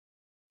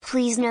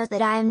Please note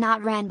that I am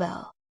not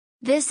Ranboo.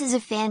 This is a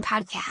fan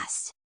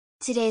podcast.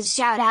 Today's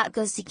shout out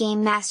goes to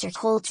Game Master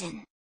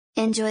Colton.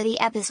 Enjoy the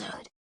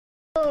episode.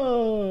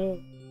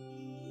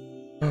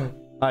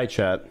 Hi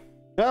chat.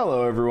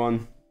 Hello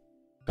everyone.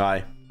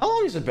 Hi. How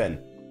long has it been?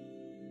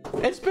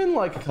 It's been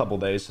like a couple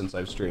days since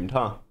I've streamed,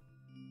 huh?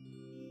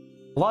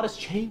 A lot has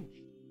changed.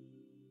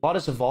 A lot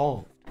has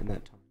evolved in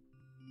that time.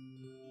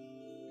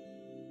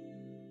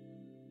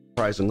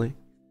 Surprisingly.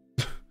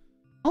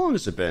 How long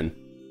has it been?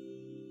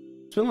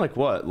 It's been like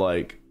what?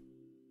 Like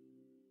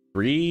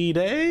 3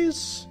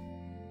 days?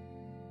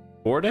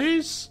 4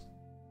 days?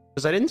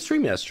 Because I didn't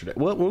stream yesterday.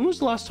 When was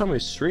the last time I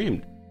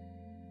streamed?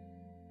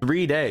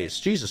 3 days.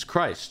 Jesus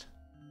Christ.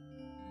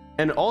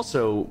 And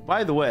also,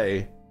 by the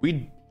way,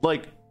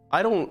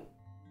 I don't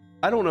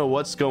know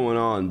what's going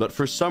on, but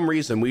for some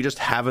reason we just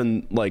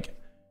haven't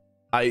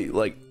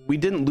we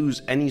didn't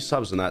lose any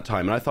subs in that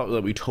time, and I thought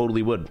that we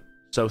totally would.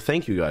 So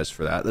thank you guys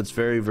for that. That's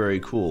very, very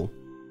cool.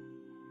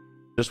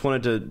 Just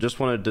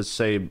wanted to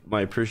say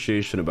my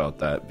appreciation about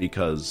that,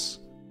 because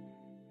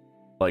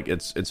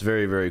it's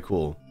very, very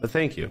cool. But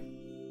thank you.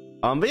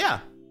 But yeah,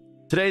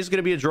 today's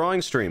gonna be a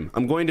drawing stream.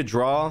 I'm going to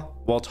draw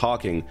while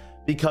talking,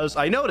 because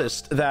I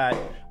noticed that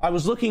I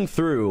was looking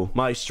through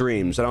my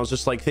streams and I was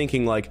just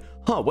thinking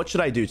what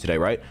should I do today,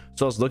 right?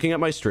 So I was looking at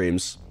my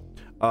streams.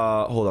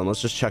 Hold on,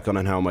 let's just check on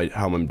how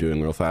I'm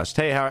doing real fast.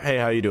 Hey,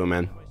 how you doing,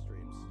 man?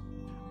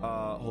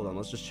 Hold on,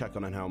 let's just check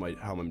on how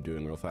I'm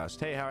doing real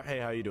fast. Hey,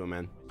 how you doing,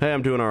 man? Hey,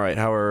 I'm doing all right.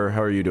 How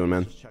are you doing,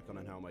 man? Check on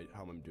how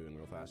I'm doing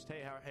real fast.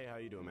 Hey, how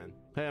you doing, man?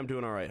 Hey, I'm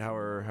doing all right. How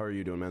are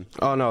you doing, man?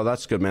 Oh no,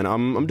 that's good, man.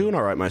 I'm doing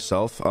all right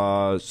myself.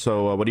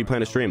 So what do you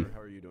plan to stream?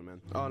 How are you doing,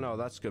 man? Oh no,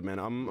 that's good, man.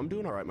 I'm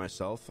doing all right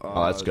myself.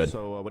 Oh, that's good.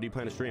 So what do you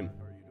plan to stream?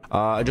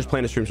 I just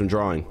plan to stream some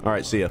drawing. All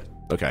right, see ya.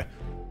 Okay.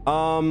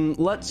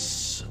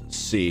 Let's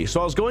see.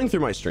 So I was going through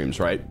my streams,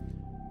 right?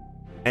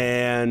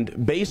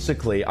 And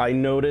basically I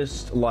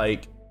noticed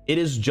it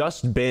has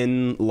just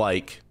been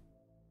it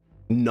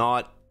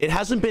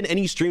hasn't been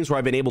any streams where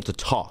I've been able to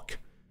talk.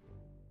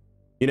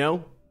 You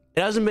know?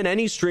 It hasn't been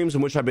any streams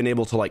in which I've been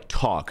able to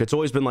talk. It's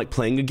always been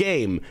playing a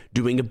game,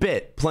 doing a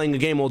bit, playing a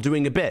game while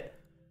doing a bit,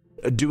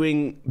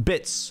 doing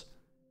bits,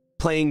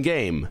 playing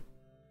game,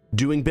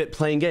 doing bit,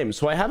 playing game.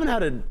 So I haven't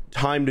had a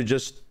time to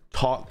just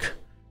talk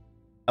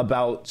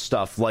about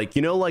stuff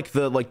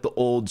the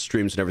old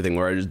streams and everything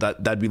where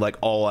that'd be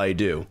all I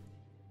do.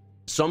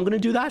 So I'm gonna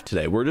do that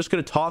today. We're just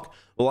gonna talk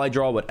while I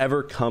draw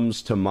whatever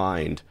comes to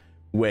mind,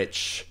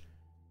 which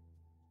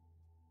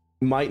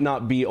might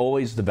not be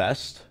always the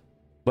best,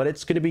 but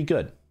it's gonna be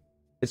good.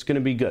 It's gonna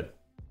be good.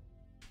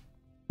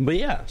 But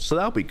yeah, so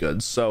that'll be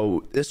good.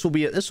 So this will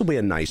be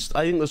a nice.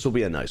 I think this will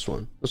be a nice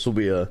one. This will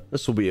be a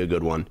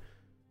good one.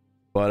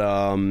 But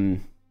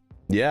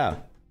yeah.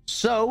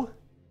 So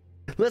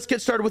let's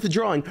get started with the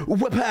drawing.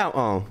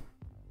 Whoop-ow.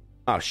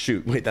 Oh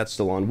shoot! Wait, that's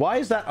still on. Why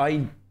is that?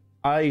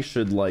 I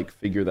should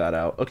figure that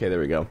out. Okay, there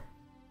we go.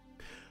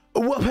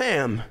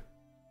 Whoop-ham!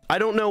 I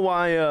don't know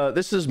why.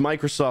 This is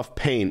Microsoft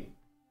Paint,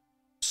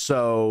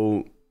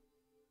 so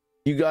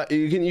you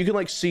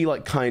can see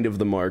kind of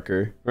the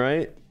marker,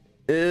 right?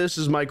 This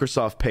is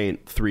Microsoft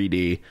Paint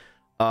 3D.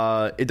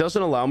 It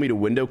doesn't allow me to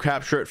window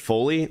capture it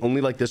fully.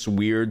 Only this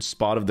weird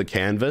spot of the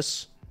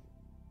canvas.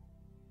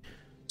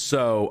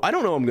 So I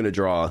don't know what I'm gonna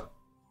draw.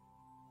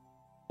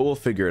 But we'll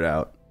figure it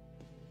out.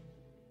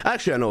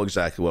 Actually, I know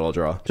exactly what I'll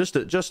draw. Just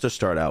to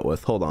start out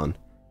with. Hold on.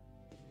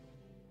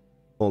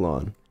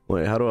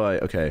 Wait, how do I...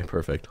 Okay,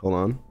 perfect. Hold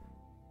on.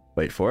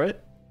 Wait for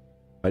it.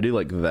 I do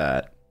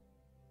that.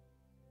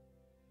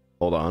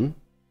 Hold on.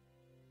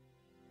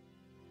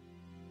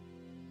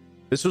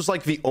 This was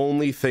the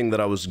only thing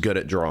that I was good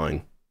at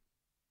drawing.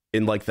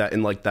 In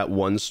that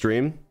one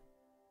stream.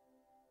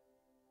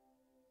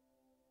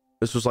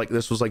 This was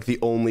the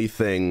only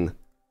thing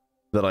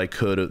that I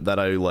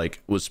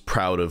was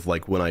proud of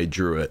when I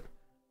drew it.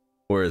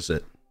 Where is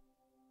it?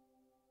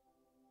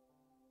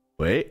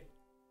 Wait.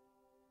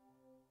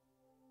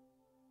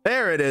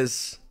 There it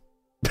is.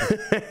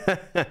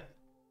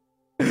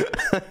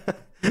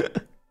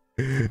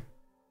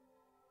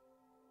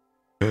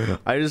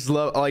 I just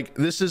love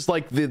this is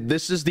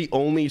the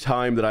only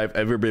time that I've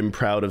ever been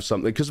proud of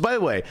something. Because by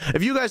the way,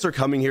 if you guys are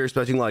coming here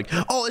expecting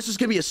oh, this is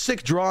gonna be a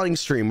sick drawing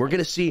stream, we're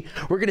gonna see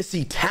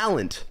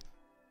talent.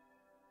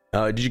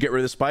 Did you get rid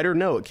of the spider?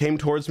 No, it came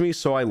towards me,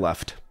 so I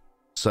left.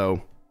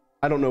 So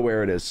I don't know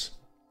where it is.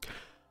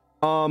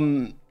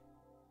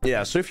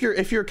 Yeah, so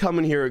if you're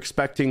coming here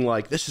expecting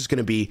this is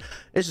gonna be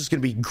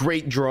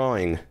great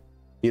drawing,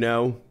 you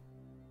know,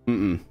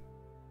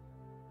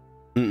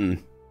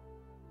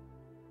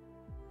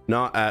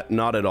 not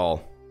at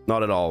all.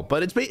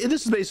 But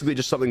this is basically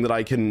just something that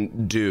I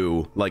can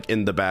do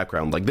in the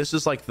background. This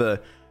is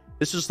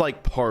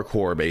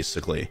parkour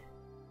basically.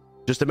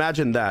 Just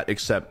imagine that,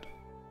 except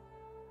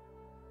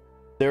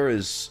there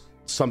is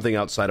something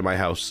outside of my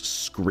house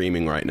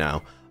screaming right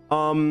now.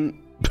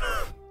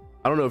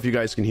 I don't know if you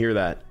guys can hear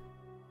that.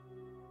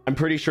 I'm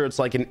pretty sure it's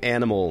an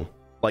animal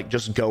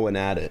just going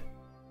at it.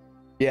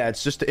 Yeah,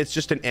 it's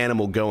just an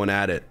animal going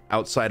at it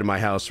outside of my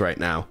house right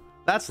now.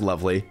 That's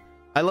lovely.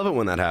 I love it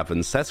when that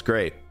happens. That's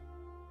great.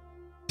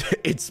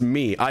 It's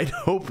me. I'd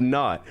hope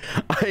not.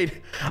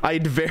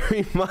 I'd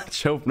very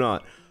much hope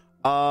not.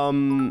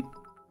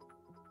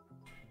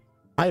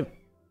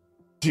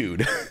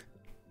 Dude.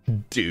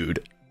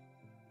 Dude.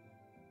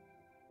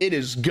 It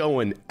is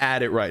going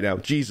at it right now.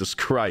 Jesus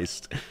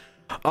Christ.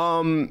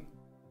 All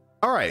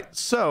right.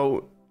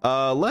 So,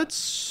 what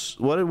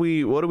do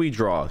we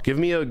draw? Give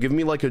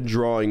me like a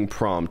drawing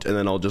prompt, and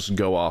then I'll just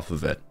go off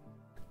of it.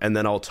 And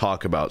then I'll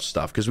talk about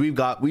stuff, because we've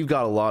got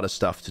a lot of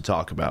stuff to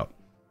talk about.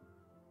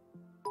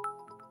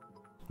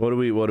 What do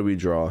we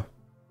draw?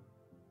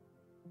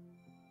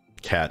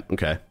 Cat.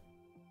 Okay.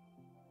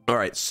 All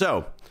right.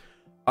 So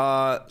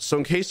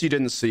in case you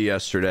didn't see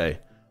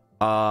yesterday,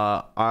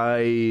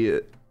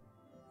 I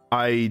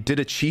did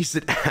a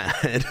Cheez-It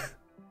ad.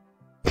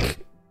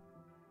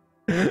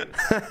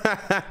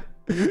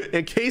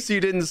 In case you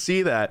didn't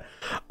see that,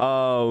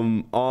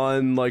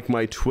 on like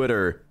my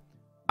Twitter,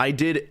 I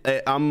did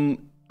a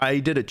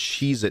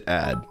Cheez-It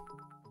ad.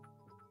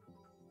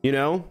 You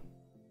know?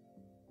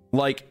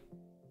 Like,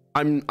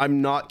 I'm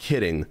not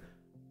kidding.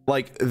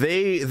 Like,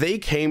 they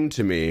came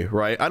to me,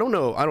 right? I don't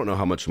know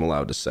how much I'm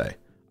allowed to say.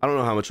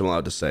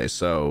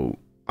 So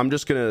I'm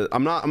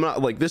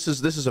not like, this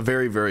is a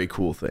very, very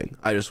cool thing.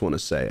 I just want to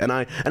say, and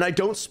I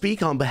don't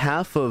speak on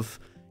behalf of,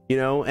 you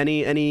know,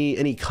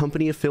 any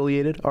company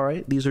affiliated. All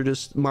right. These are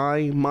just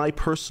my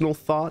personal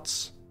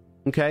thoughts.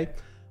 Okay.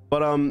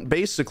 But,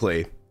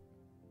 basically,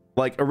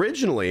 like,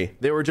 originally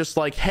they were just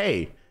like,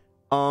 hey,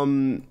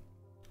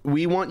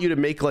 we want you to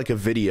make like a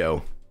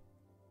video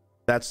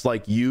that's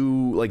like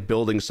you like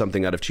building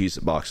something out of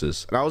Cheez-It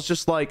boxes. And I was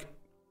just like,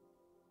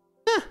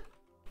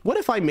 what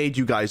if I made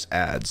you guys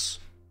ads,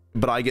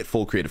 but I get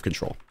full creative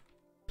control?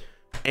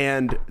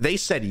 And they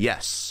said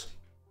yes.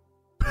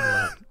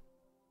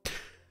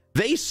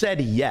 They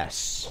said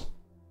yes,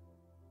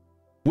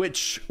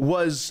 which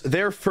was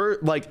their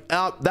first, like,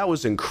 that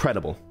was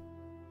incredible.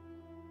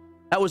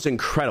 That was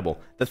incredible.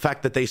 The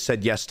fact that they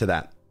said yes to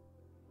that.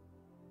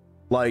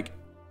 Like,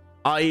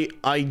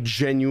 I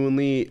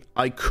genuinely,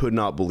 I could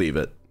not believe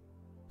it.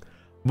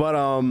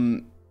 But,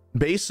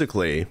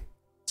 basically,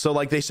 so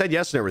like they said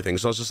yes and everything.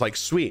 So I was just like,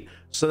 sweet.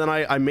 So then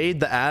I made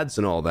the ads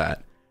and all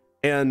that.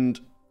 And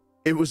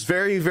it was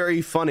very,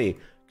 very funny,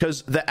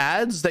 because the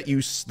ads that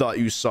you thought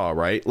you saw,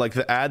 right? Like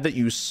the ad that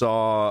you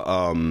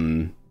saw,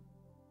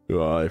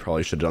 I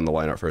probably should have done the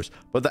line art first,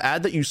 but the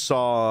ad that you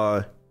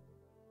saw,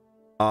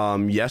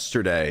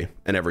 yesterday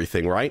and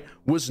everything, right,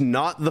 was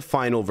not the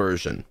final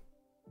version.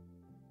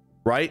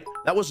 Right?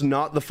 That was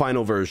not the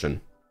final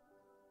version.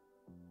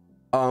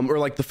 Or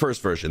like the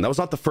first version. That was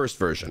not the first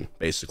version,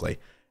 basically.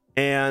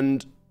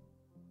 And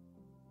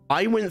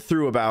I went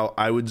through about,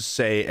 I would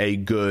say, a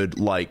good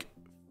like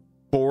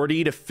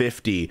 40 to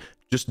 50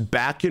 just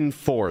back and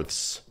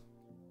forths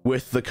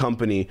with the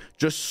company,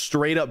 just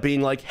straight up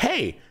being like,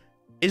 hey,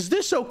 is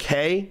this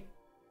okay?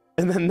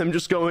 And then them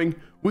just going,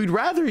 we'd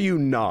rather you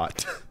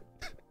not.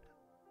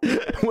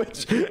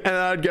 And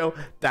I'd go,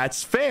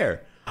 that's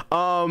fair.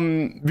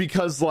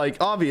 Because like,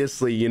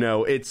 obviously, you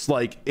know, it's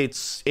like,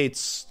 it's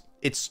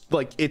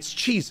like, it's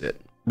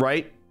Cheez-It,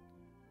 right?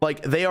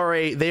 Like they are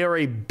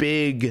a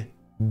big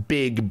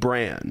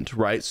brand,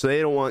 right? So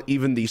they don't want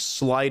even the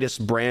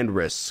slightest brand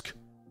risk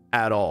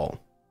at all,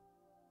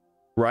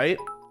 right?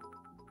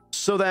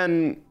 So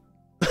then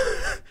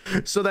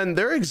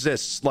there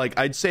exists, like,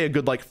 I'd say a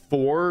good like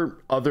 4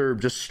 other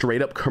just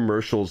straight up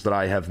commercials that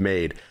I have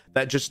made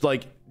that just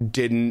like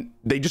didn't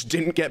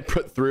get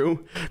put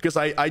through, because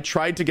I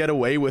tried to get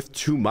away with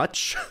too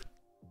much.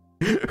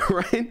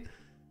 Right?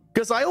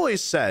 Because I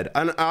always said,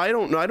 and I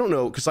don't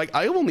know, because like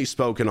I've only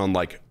spoken on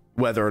like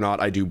whether or not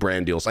I do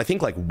brand deals, I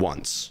think like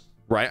once,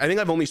 right? I think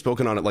I've only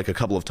spoken on it like a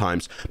couple of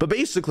times, but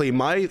basically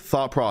my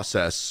thought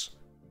process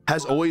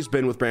has always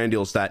been with brand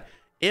deals that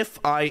if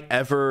I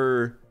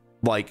ever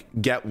like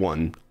get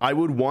one, I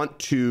would want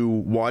to,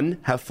 1,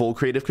 have full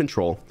creative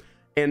control,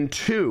 and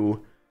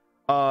 2,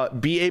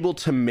 be able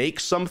to make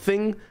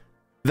something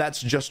that's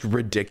just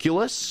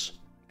ridiculous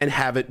and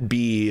have it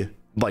be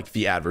like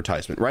the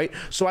advertisement, right?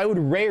 So I would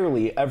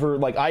rarely ever,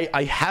 like,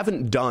 I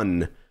haven't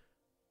done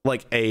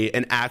like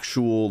an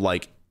actual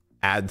like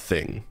ad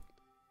thing,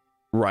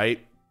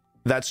 right?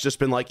 That's just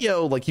been like,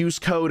 yo, like use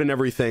code and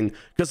everything,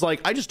 because like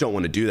I just don't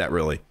want to do that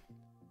really.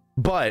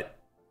 But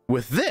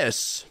with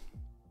this,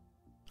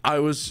 I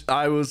was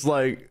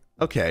like,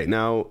 okay,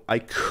 now I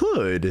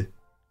could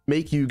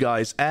make you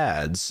guys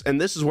ads, and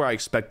this is where I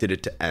expected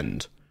it to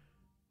end,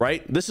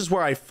 right? This is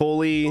where I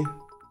fully,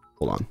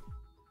 hold on.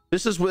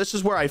 This is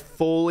where I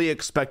fully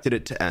expected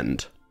it to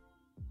end,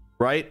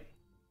 right?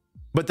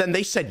 But then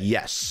they said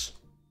yes,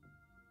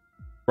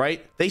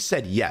 right? They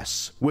said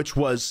yes, which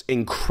was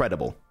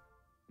incredible.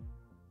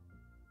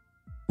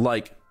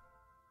 Like,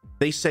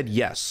 they said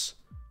yes.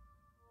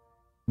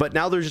 But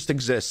now there just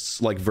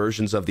exists like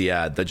versions of the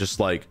ad that just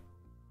like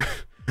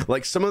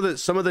like some of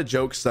the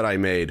jokes that I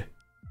made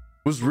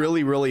was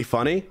really, really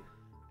funny.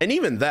 And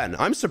even then,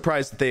 I'm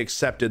surprised that they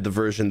accepted the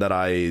version that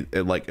I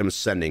like am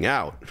sending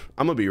out.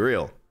 I'm gonna be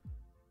real.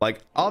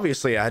 Like,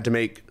 obviously I had to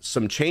make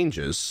some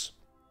changes,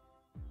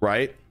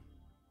 right?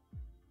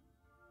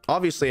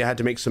 Obviously I had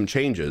to make some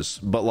changes,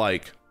 but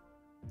like,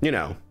 you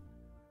know,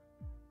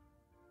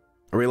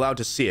 are we allowed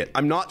to see it?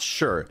 I'm not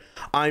sure.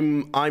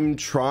 I'm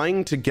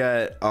trying to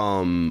get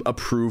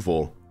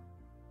approval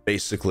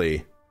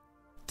basically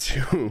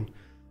to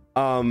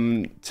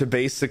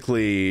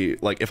basically,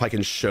 like, if I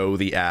can show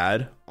the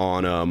ad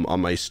on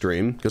my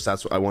stream, because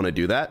that's what I want to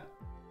do that.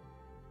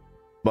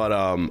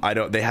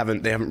 But they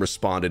haven't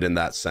responded in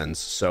that sense.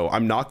 So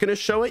I'm not going to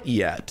show it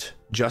yet,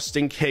 just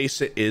in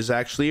case it is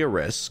actually a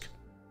risk.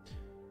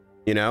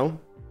 You know?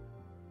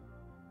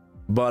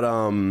 But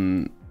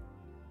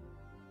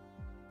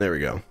there we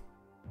go.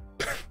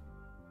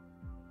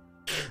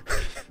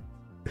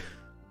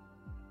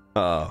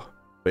 But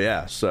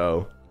yeah,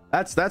 so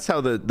that's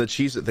how the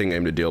Cheez-It thing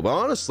aimed to deal. But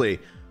honestly,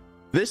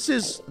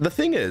 the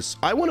thing is,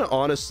 I want to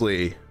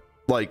honestly,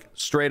 like,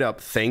 straight up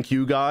thank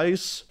you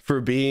guys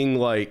for being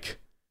like,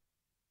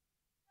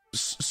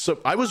 so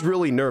I was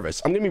really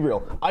nervous. I'm gonna be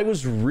real. I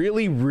was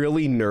really,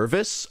 really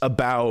nervous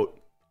about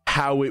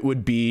how it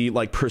would be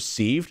like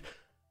perceived,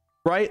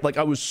 right? Like,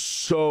 I was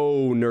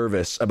so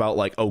nervous about,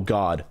 like, oh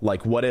god,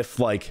 like, what if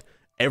like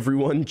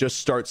everyone just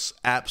starts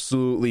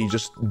absolutely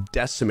just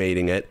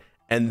decimating it,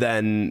 and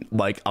then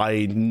like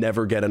I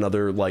never get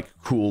another like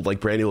cool like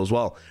brand deal as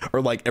well,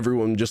 or like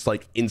everyone just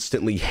like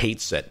instantly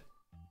hates it,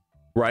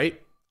 right?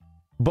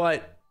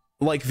 But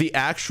like the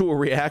actual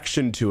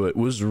reaction to it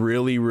was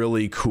really,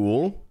 really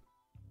cool,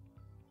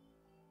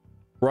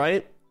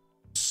 right?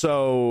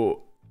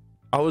 So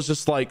I was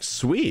just like,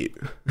 sweet.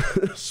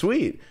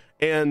 Sweet.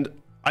 And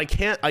I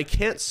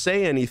can't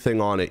say anything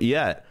on it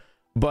yet,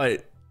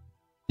 but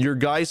your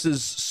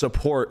guys'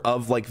 support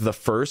of like the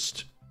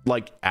first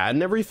like ad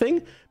and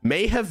everything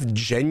may have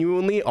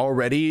genuinely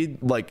already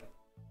like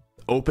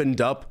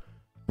opened up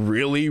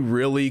really,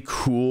 really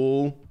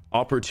cool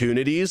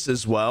opportunities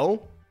as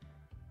well,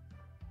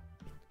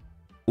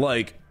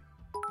 like,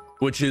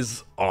 which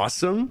is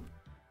awesome,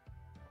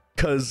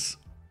 because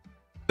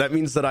that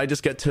means that I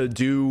just get to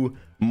do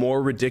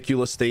more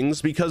ridiculous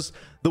things. Because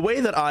the way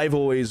that I've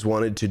always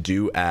wanted to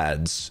do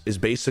ads is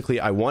basically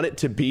I want it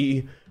to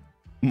be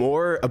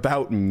more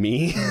about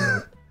me.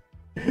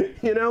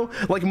 You know,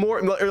 like more,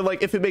 or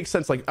like, if it makes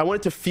sense, like I want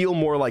it to feel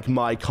more like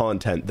my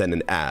content than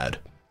an ad,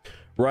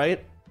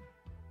 right?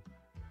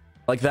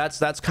 Like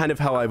that's kind of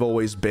how I've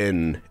always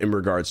been in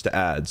regards to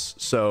ads.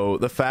 So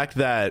the fact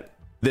that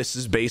this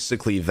is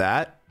basically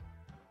that,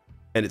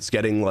 and it's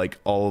getting like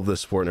all of the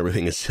support and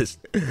everything, is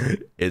just,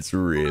 it's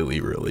really,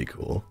 really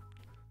cool.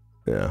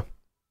 Yeah.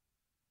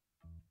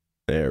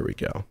 There we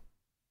go.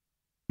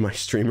 My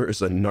streamer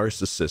is a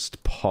narcissist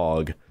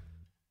pog.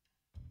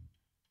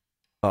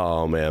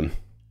 Oh man.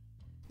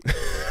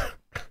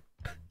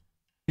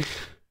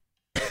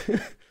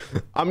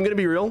 I'm gonna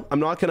be real.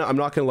 I'm not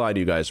gonna lie to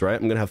you guys, right?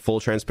 I'm gonna have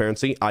full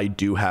transparency. I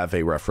do have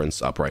a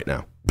reference up right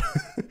now.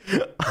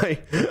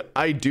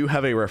 I do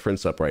have a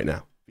reference up right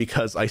now,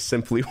 because I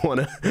simply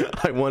wanna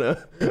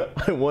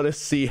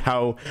see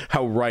how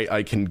right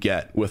I can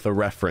get with a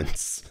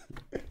reference.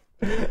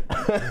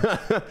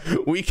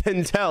 We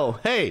can tell.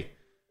 Hey,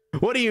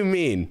 what do you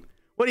mean?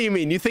 What do you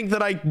mean? You think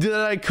that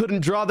I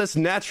couldn't draw this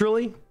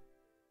naturally?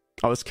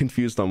 I was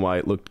confused on why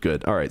it looked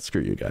good. All right,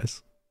 screw you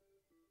guys.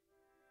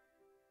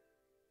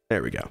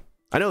 There we go.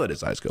 I know that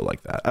his eyes go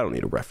like that. I don't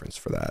need a reference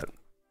for that.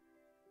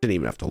 Didn't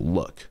even have to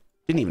look.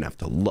 Didn't even have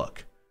to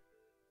look.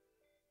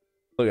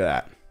 Look at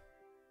that.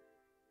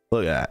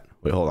 Look at that.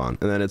 Wait, hold on.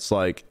 And then it's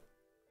like,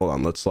 hold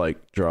on. Let's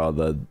like draw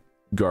the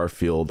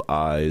Garfield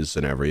eyes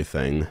and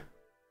everything.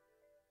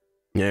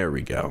 There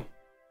we go.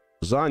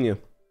 Lasagna.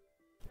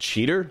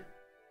 Cheater?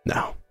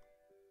 No.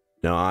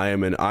 No, I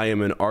am an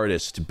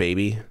artist,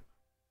 baby.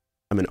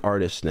 I'm an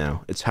artist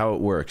now. It's how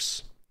it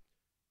works.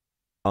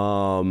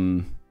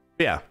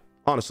 Yeah,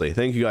 honestly,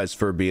 thank you guys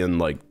for being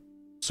like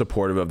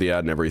supportive of the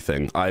ad and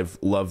everything. I've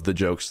loved the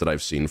jokes that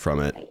I've seen from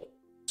it.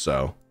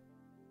 So,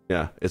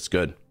 yeah, it's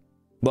good.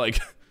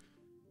 Like,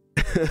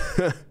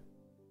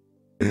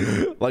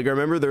 like I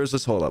remember there was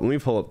this, hold up,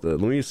 let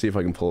me see if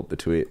I can pull up the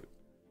tweet.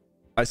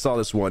 I saw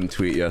this one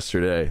tweet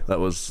yesterday that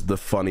was the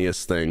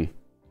funniest thing.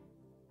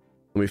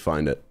 Let me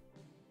find it.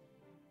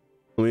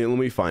 Let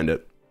me find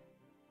it.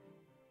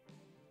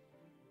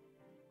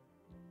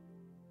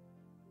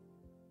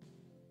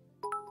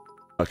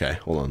 Okay,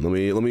 hold on. Let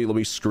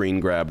me screen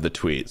grab the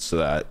tweet so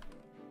that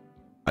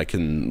I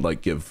can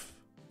like give.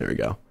 There we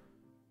go.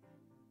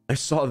 I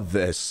saw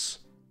this.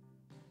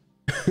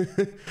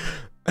 Let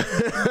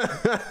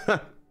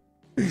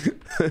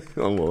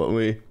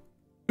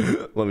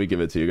me give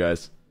it to you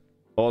guys.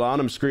 Hold on,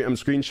 I'm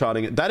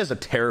screenshotting it. That is a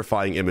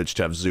terrifying image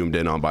to have zoomed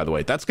in on, by the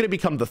way. That's gonna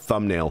become the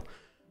thumbnail.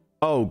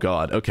 Oh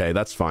god. Okay,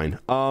 that's fine.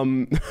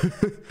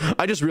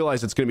 I just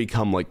realized it's gonna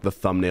become like the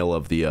thumbnail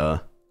of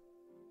the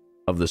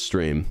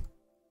stream.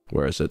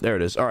 Where is it? There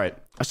it is. All right.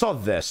 I saw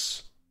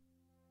this.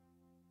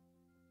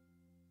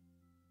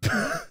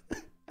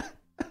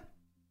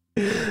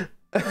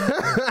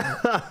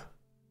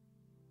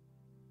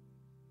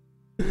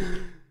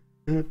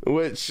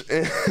 which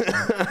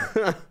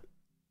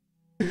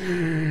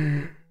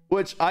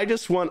which I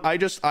just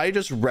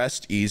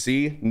rest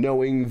easy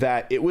knowing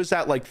that it was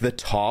at like the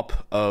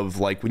top of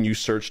like when you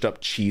searched up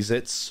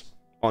Cheez-Its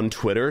on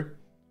Twitter,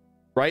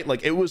 right?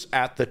 Like it was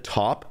at the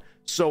top.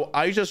 So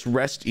I just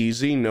rest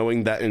easy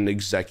knowing that an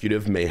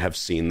executive may have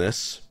seen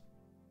this.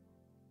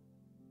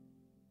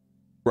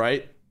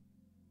 Right?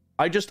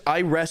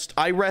 I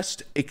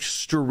rest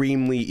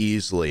extremely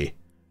easily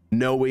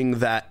knowing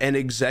that an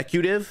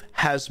executive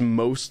has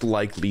most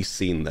likely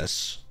seen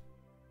this.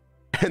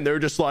 And they're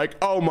just like,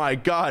 oh my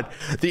God,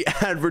 the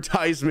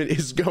advertisement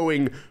is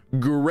going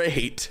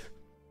great.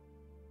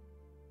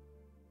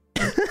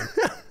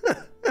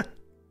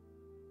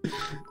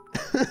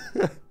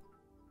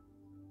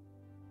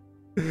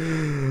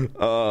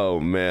 Oh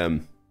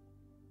man.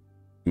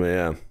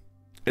 Yeah.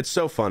 It's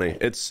so funny.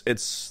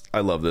 I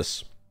love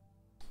this.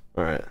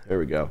 All right, there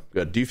we go.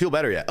 Good. Do you feel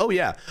better yet? Oh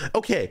yeah.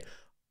 Okay.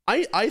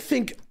 I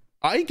think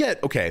I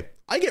get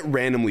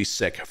randomly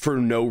sick for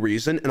no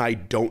reason and I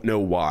don't know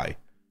why.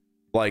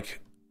 Like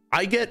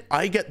I get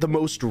the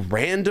most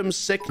random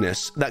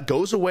sickness that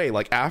goes away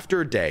like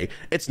after a day.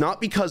 It's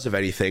not because of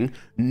anything.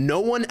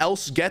 No one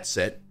else gets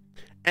it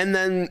and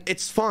then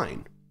it's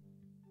fine.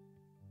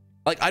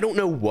 Like I don't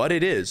know what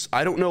it is.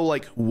 I don't know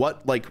like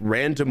what like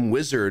random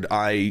wizard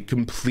I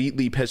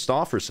completely pissed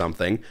off or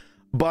something,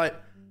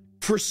 but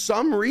for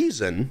some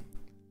reason,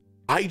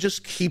 I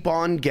just keep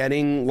on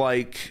getting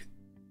like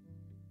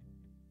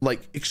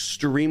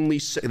extremely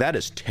sick. That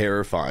is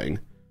terrifying.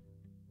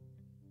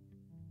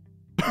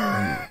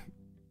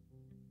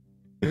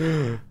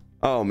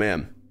 Oh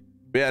man.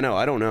 Yeah, no,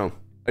 I don't know.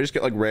 I just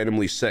get like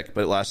randomly sick,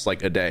 but it lasts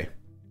like a day.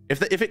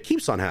 If it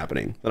keeps on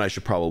happening, then I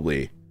should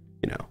probably,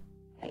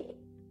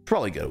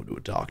 probably go to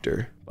a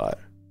doctor. But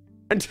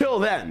until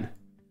then,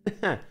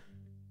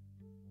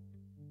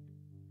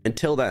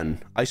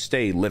 I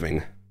stay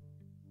living.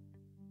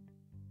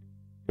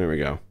 There we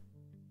go.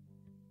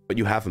 But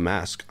you have a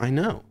mask. I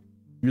know.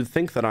 You'd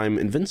think that I'm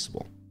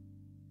invincible.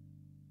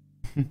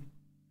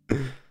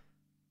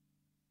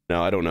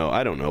 No, I don't know.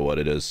 I don't know what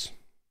it is.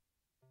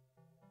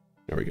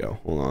 There we go.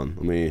 Hold on.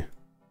 Let me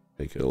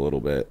make it a little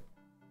bit.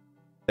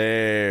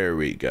 There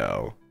we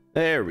go.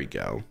 There we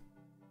go.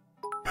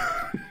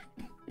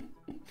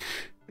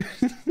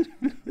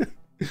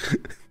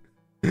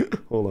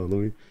 Hold on.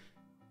 Let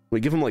me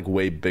give him like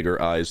way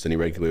bigger eyes than he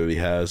regularly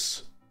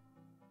has.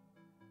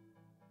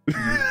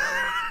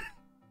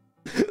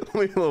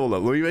 Hold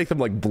on. Let me make them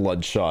like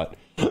bloodshot.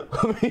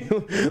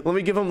 Let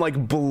me give him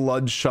like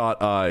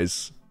bloodshot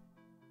eyes.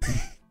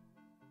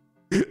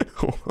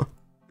 Hold on.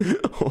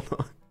 Hold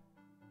on.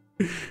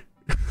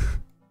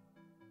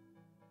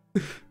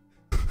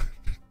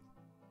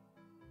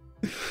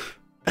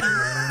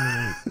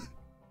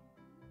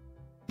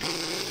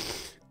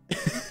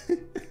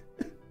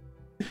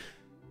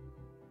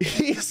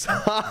 He's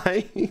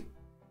high.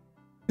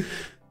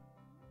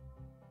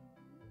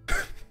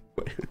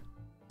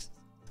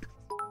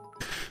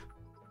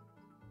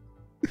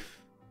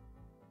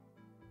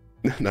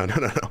 No.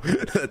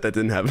 That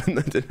didn't happen.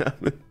 That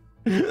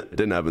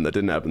didn't happen. That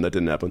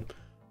didn't happen.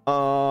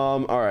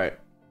 All right.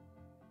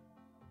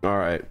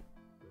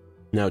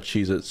 Now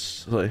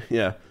Cheez-Its.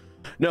 Yeah.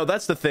 No,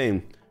 that's the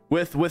thing.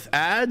 With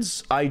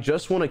ads, I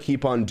just want to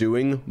keep on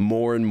doing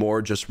more and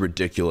more just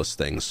ridiculous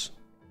things.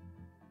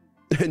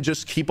 And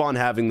just keep on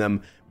having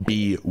them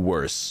be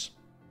worse.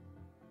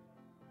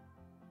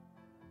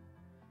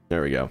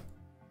 There we go.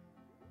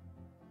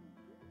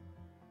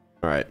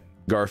 All right.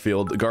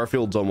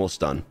 Garfield's almost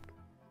done.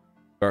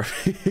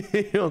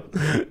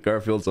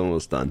 Garfield's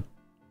almost done.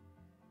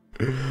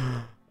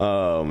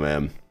 Oh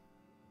man.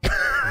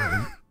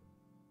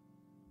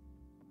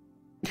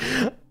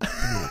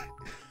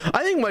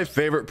 I think my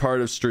favorite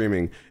part of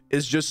streaming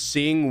is just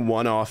seeing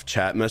one-off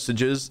chat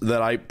messages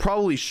that I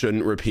probably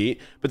shouldn't repeat,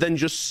 but then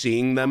just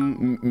seeing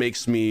them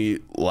makes me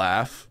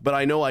laugh, but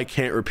I know I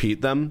can't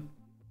repeat them.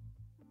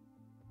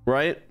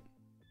 Right?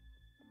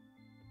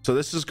 So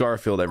this is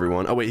Garfield,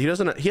 everyone. Oh wait, he has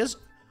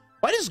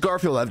why does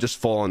Garfield have just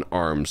fallen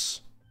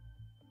arms?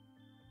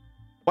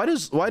 Why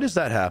does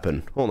that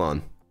happen? Hold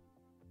on,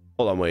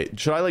 wait.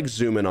 Should I like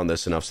zoom in on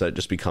this enough so that it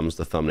just becomes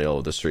the thumbnail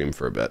of the stream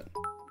for a bit?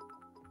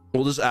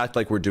 We'll just act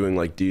like we're doing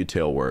like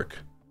detail work.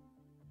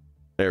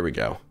 There we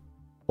go.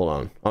 Hold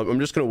on. I'm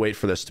just gonna wait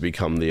for this to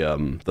become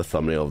the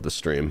thumbnail of the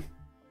stream.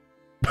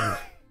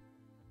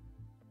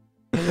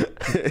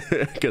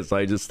 Because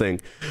I just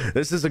think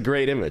this is a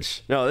great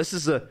image. No, this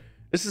is a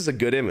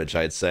good image,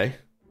 I'd say.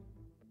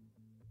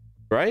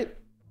 Right?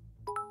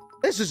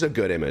 This is a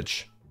good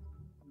image.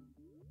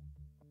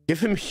 Give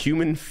him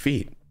human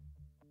feet.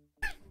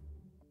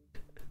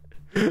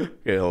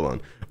 Okay, hold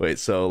on. Wait,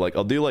 so like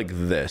I'll do like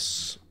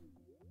this.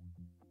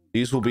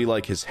 These will be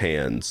like his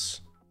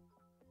hands.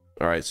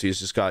 All right, so he's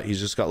just got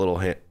little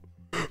hand.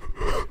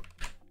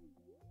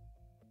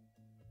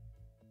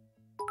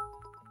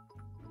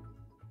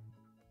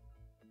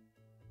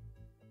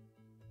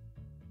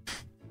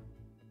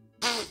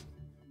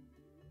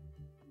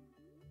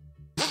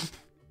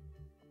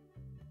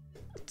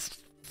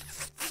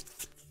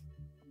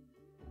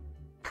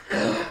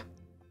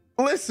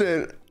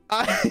 listen,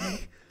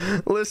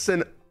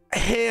 listen,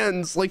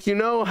 hands, like, you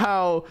know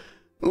how,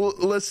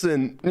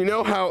 listen, you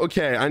know how,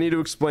 okay, I need to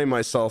explain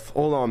myself.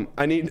 Hold on.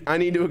 I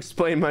need to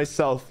explain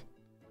myself.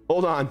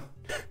 Hold on.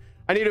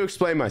 I need to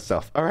explain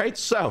myself. All right.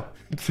 So,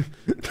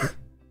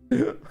 all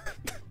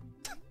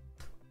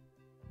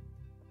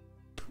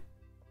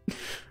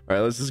right,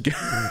 let's just give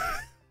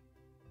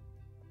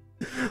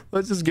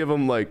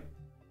him like,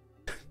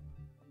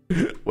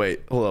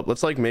 wait, hold up.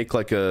 Let's like make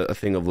like a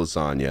thing of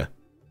lasagna.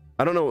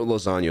 I don't know what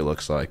lasagna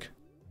looks like.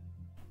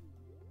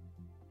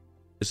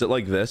 Is it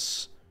like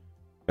this?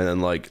 And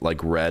then like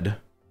red?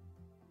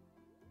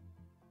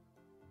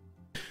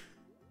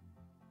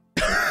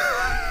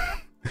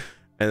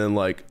 And then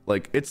like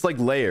it's like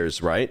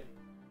layers, right?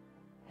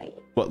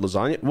 What,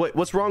 lasagna?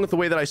 What's wrong with the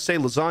way that I say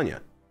lasagna?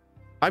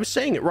 I'm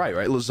saying it right?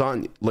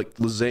 Lasagna, like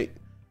lasagna,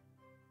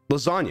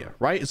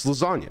 right? It's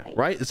lasagna,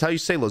 right? It's how you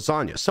say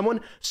lasagna.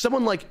 Someone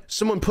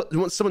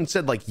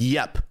said like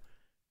yep,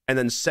 and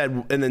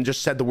then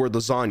just said the word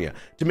lasagna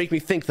to make me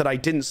think that I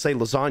didn't say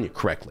lasagna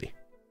correctly.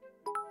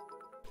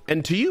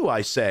 And to you,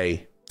 I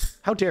say,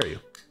 how dare you?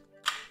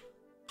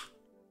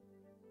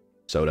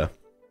 Soda.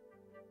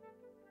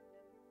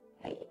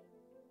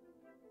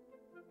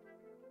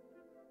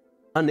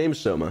 Unnamed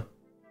Soma.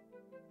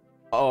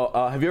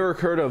 Oh, have you ever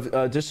heard of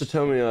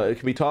dysautonomia? It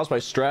can be caused by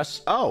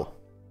stress. Oh,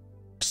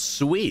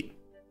 sweet.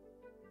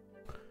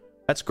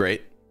 That's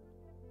great.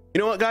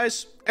 You know what,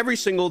 guys? Every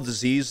single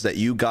disease that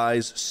you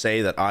guys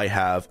say that I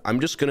have, I'm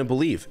just gonna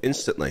believe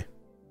instantly.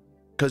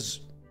 Because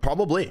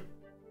probably.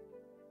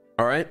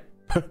 All right?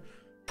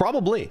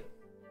 Probably.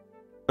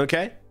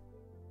 Okay?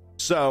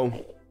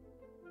 So,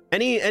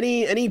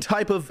 any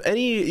type of,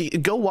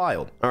 go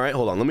wild. All right,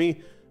 hold on.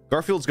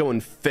 Garfield's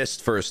going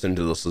fist first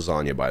into this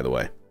lasagna, by the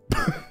way.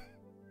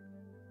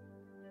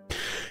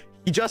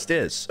 He just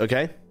is,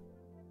 okay?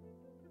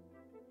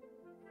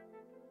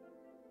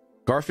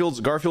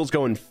 Garfield's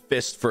going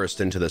fist first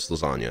into this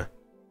lasagna.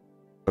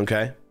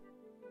 Okay?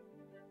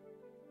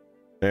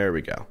 There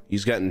we go.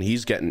 He's getting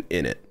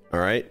in it, all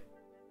right?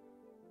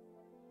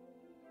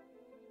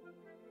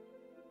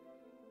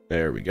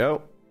 There we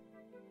go.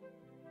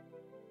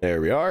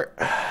 There we are.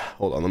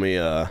 Hold on, let me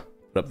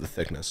put up the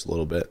thickness a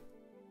little bit.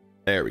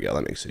 There we go.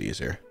 That makes it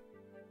easier.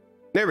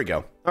 There we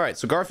go. All right,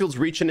 so Garfield's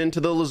reaching into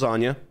the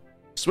lasagna.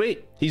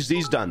 Sweet.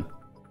 He's done.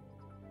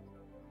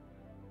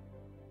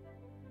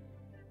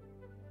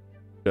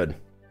 Good.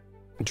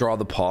 Draw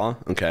the paw.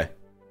 Okay.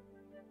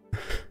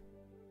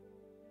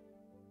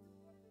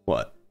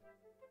 What?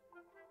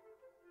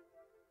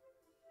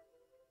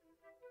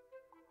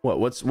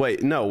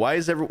 Wait, no.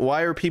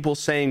 Why are people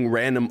saying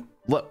random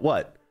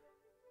what?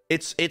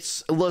 It's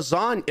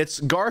lasagna. It's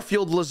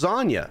Garfield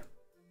lasagna.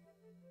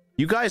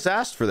 You guys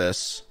asked for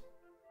this.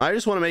 I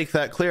just want to make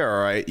that clear,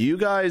 all right? You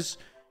guys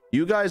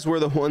were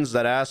the ones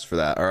that asked for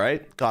that, all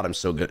right? God, I'm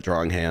so good at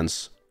drawing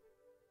hands.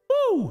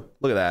 Woo!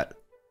 Look at that.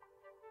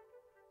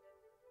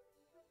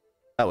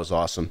 That was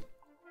awesome.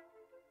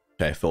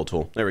 Okay, fill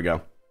tool. There we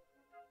go.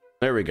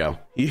 There we go.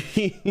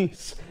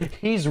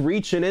 He's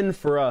reaching in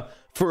for a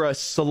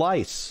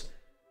slice.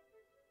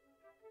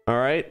 All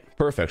right,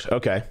 perfect.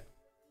 Okay.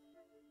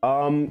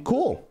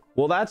 Cool.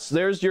 Well,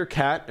 there's your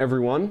cat,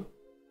 everyone.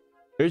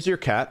 There's your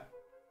cat.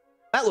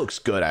 That looks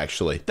good,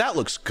 actually. That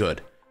looks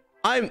good.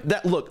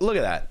 Look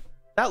at that.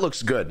 That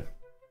looks good.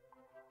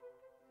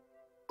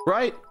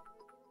 Right?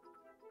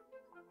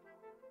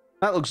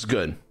 That looks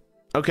good.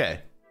 Okay.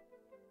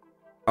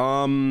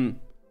 What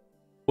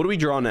do we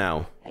draw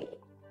now?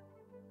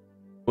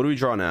 What do we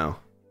draw now?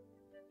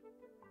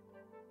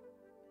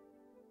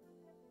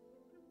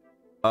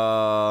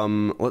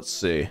 Let's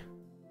see.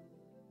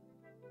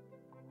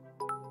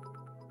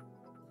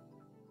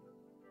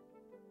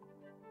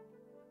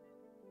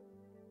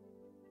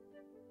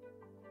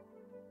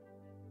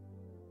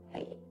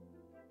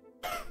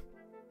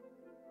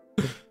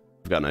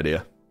 I've got an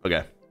idea.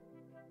 Okay.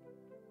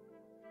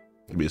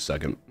 Give me a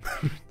second.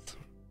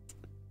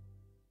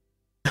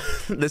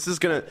 This is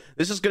gonna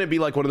be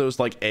like one of those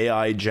like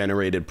AI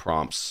generated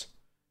prompts.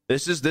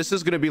 This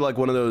is gonna be like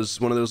one of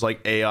those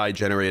like AI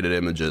generated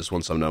images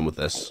once I'm done with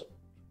this.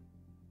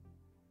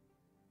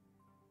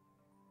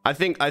 I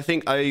think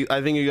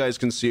you guys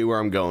can see where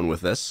I'm going with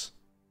this.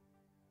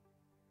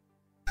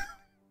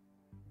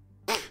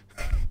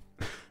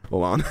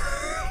 Hold on.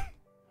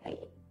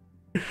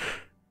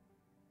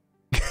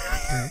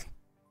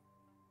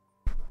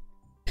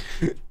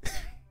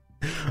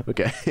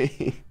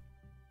 Okay.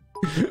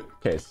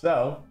 Okay,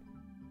 so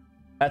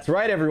that's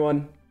right,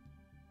 everyone.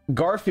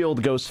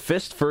 Garfield goes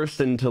fist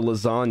first into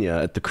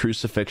lasagna at the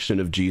crucifixion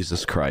of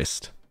Jesus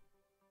Christ.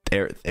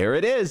 There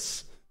it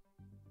is.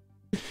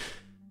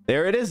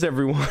 There it is,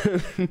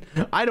 everyone.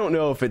 I don't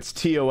know if it's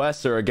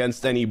TOS or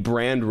against any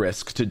brand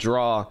risk to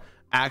draw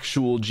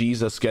actual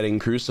Jesus getting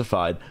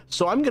crucified,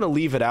 so I'm gonna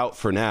leave it out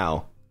for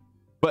now.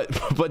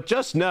 But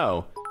just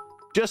know.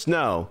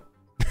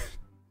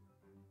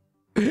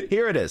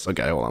 Here it is.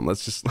 Okay, hold on.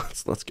 Let's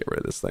get rid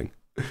of this thing.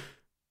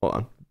 Hold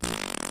on.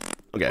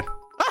 Okay.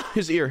 Ah,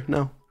 his ear.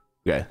 No.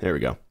 Okay, there we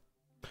go.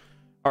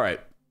 All right.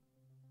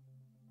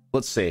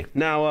 Let's see.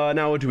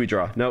 Now what do we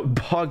draw? No,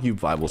 Bog you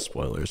Bible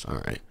spoilers. All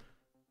right.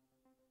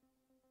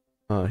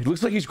 He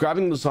looks like he's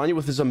grabbing lasagna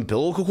with his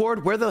umbilical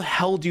cord. Where the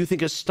hell do you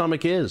think his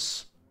stomach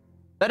is?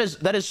 That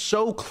is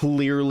so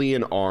clearly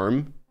an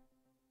arm.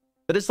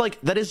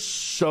 That is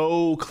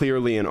so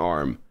clearly an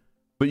arm.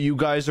 But you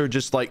guys are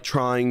just like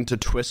trying to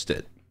twist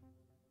it.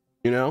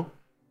 You know?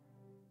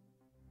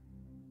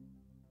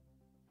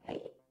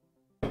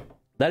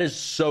 That is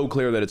so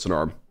clear that it's an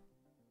arm.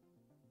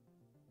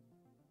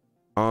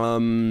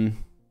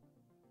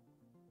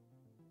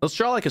 Let's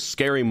draw like a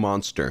scary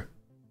monster.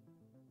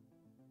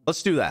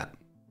 Let's do that.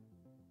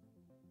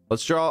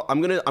 Let's draw.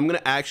 I'm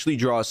gonna actually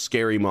draw a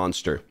scary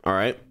monster. All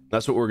right,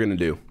 that's what we're gonna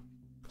do.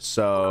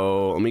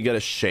 So let me get a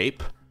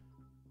shape.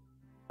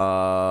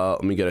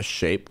 Let me get a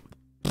shape.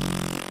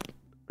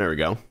 There we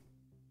go.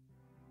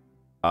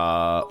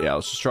 Yeah.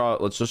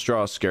 Let's just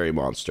draw a scary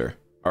monster.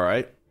 All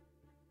right.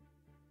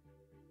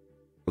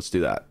 Let's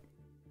do that.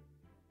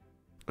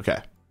 Okay.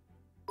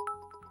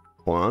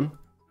 Hold on.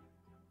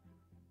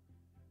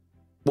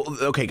 Well,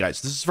 okay,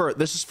 guys. This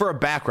is for a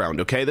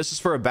background. Okay, this is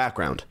for a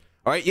background.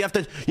 All right, you have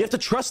to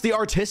trust the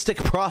artistic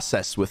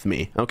process with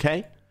me,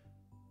 okay?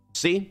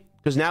 See?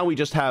 Because now we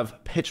just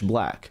have pitch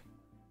black.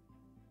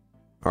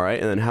 All right,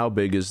 and then how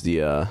big is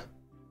the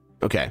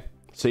okay.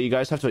 So you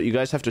guys have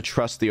to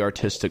trust the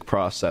artistic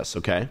process,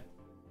 okay?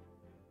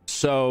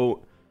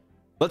 So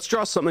let's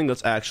draw something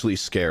that's actually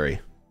scary.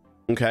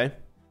 Okay?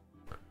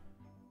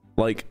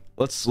 Like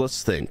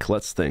let's think.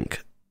 Let's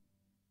think.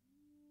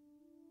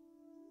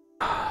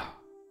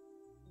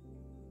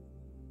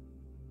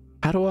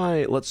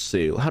 Let's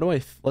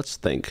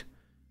think.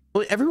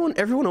 Well,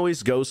 everyone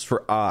always goes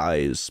for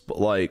eyes, but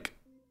like,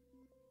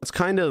 it's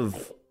kind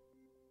of...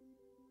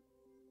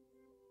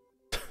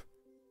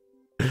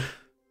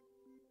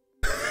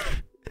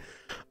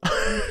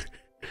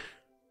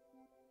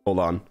 Hold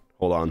on.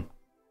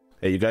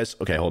 Hey, you guys,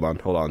 okay, hold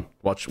on.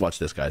 Watch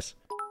this, guys.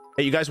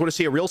 Hey, you guys want to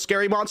see a real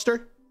scary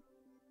monster?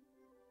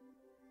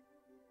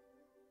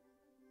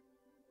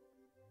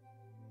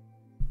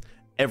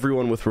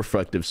 Everyone with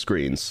reflective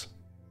screens.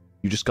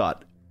 You just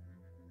got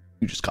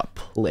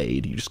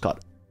played. You just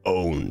got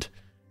owned.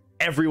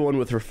 Everyone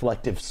with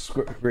reflective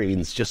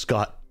screens just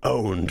got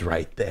owned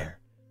right there.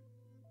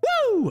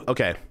 Woo!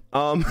 Okay.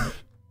 Hold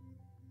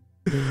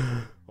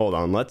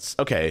on.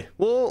 Okay.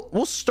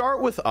 We'll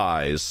start with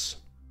eyes.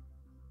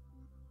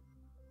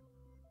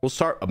 We'll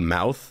start a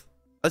mouth.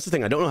 That's the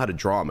thing. I don't know how to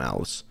draw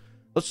mouths.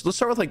 Let's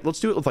start with let's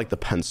do it with the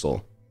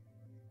pencil.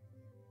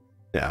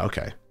 Yeah.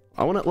 Okay.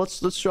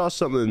 Let's draw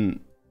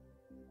something.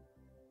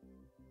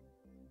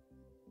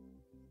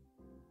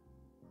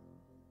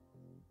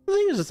 The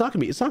thing is, it's not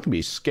gonna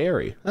be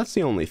scary. That's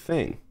the only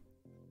thing.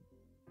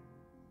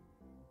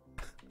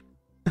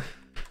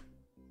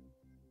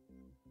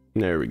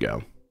 There we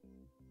go.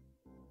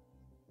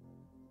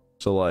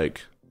 So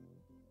like,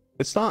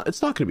 it's not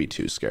gonna be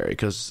too scary,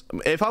 because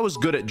if I was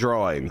good at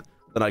drawing,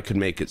 then I could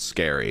make it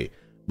scary.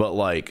 But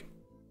like,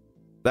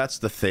 that's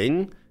the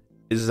thing,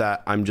 is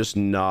that I'm just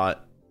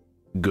not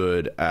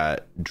good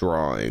at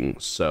drawing,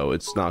 so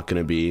it's not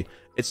gonna be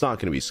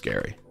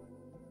scary.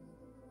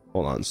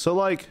 Hold on. So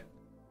like,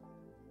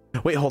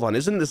 wait, hold on.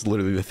 Isn't this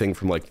literally the thing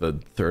from like the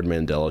third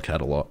Mandela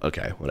catalog?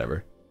 Okay,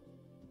 whatever.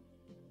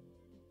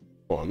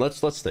 Hold on. Let's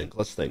think.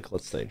 Whatever.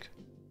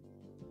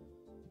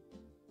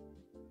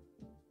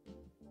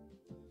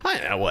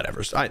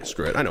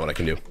 Screw it. I know what I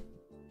can do.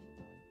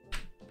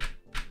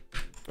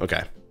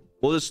 Okay.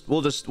 We'll have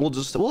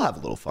a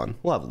little fun.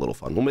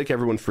 We'll make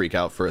everyone freak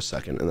out for a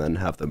second and then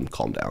have them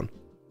calm down.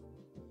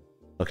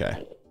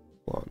 Okay.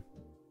 Hold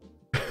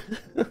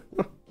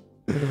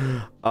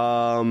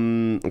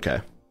on.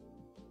 Okay.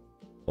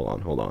 Hold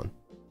on.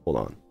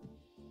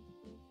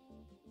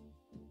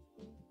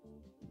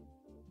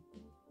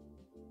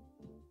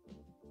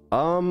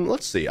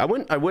 Let's see. I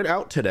went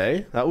out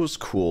today. That was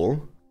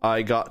cool.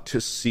 I got to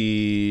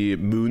see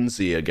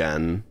Moonsy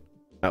again.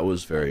 That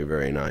was very,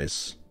 very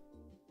nice.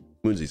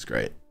 Moonsy's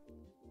great.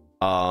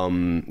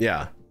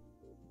 Yeah.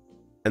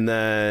 And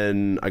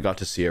then I got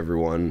to see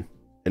everyone,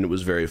 and it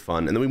was very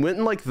fun. And then we went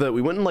in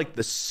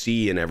the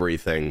sea and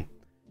everything.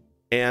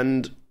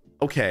 And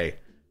okay,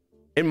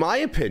 in my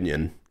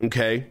opinion,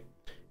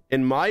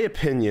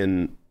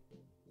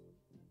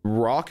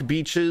 rock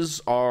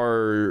beaches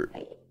are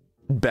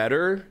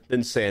better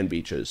than sand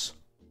beaches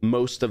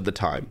most of the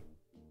time,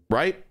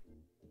 right?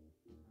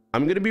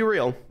 I'm gonna be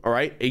real, all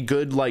right? A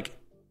good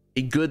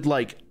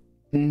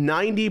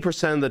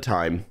 90% of the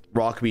time,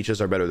 rock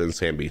beaches are better than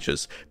sand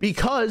beaches,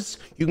 because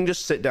you can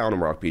just sit down on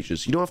rock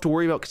beaches. You don't have to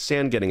worry about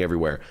sand getting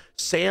everywhere.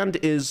 Sand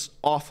is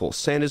awful.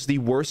 Sand is the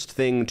worst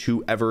thing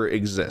to ever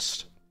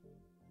exist.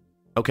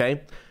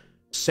 Okay?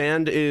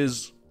 Sand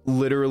is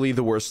literally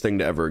the worst thing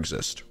to ever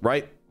exist,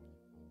 right?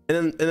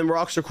 And then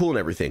rocks are cool and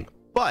everything.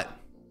 But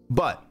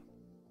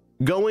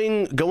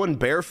going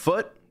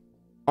barefoot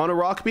on a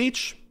rock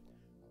beach,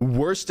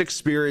 worst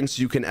experience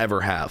you can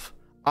ever have.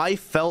 I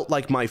felt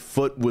like my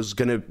foot was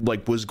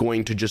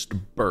going to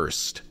just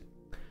burst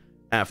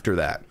after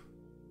that.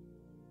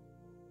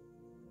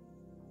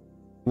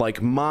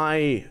 Like,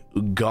 my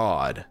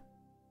God.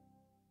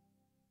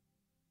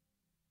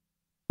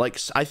 Like,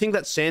 I think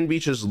that sand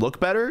beaches look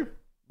better,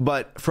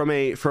 but from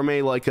a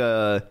like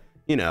a,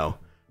 you know,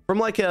 from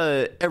like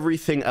a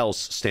everything else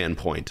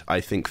standpoint, I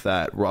think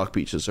that rock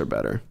beaches are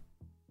better.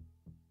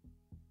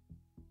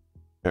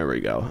 There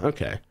we go.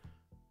 Okay.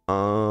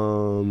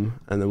 And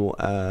then we'll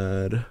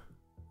add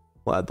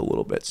the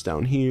little bits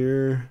down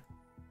here.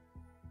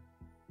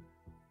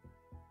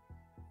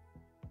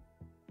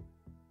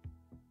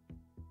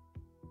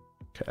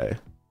 Okay.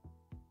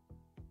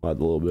 Add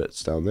the little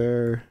bits down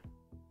there.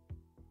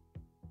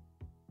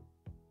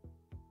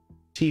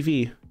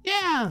 TV.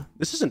 Yeah.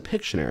 This isn't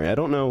Pictionary. I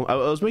don't know.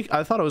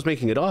 I thought I was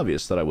making it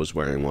obvious that I was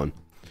wearing one.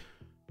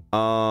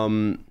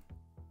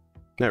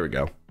 There we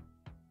go.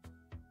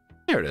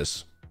 There it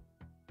is.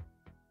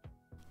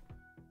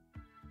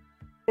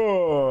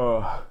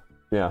 Oh.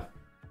 Yeah.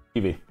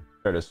 TV.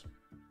 There it is.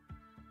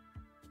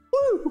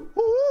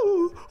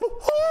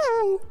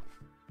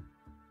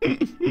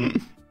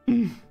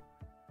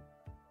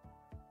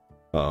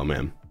 Oh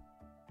man.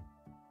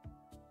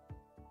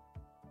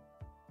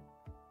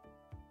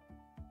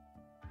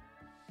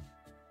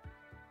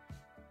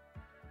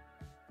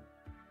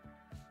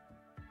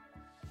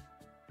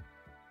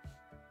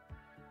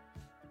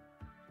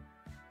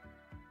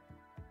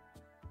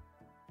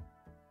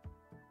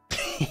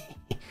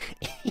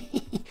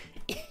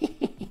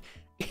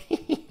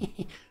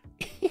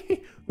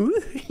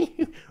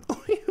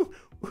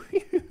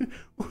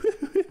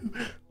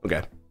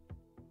 Okay.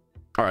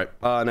 All right.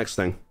 Next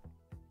thing.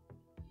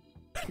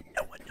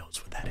 No one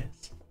knows what that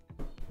is,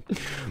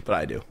 but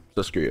I do.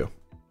 So screw you.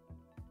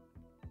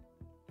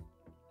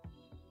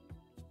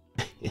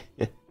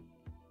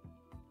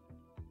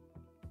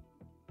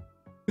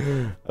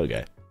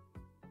 Okay.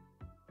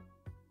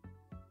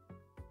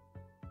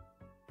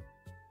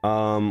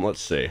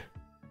 Let's see.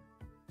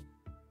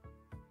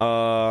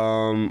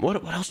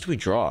 What else do we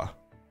draw?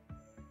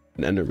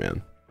 An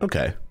Enderman.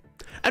 Okay.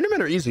 Endermen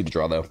are easy to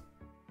draw though.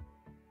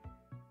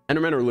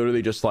 Endermen are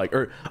literally just like,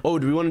 do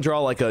we want to draw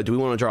like do we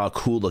want to draw a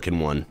cool looking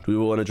one? Do we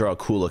want to draw a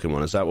cool looking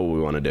one? Is that what we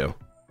want to do?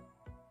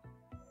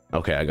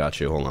 Okay, I got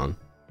you. Hold on.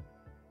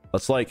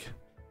 Let's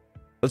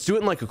do it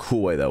in like a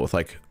cool way though, with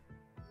like,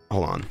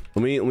 hold on.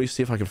 Let me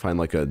see if I can find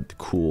like a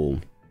cool,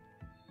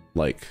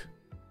 like,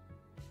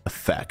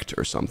 effect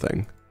or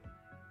something.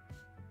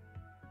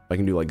 I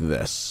can do like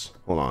this.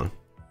 Hold on.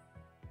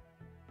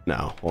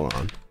 No, hold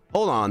on.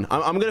 Hold on.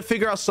 I'm gonna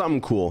figure out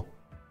something cool.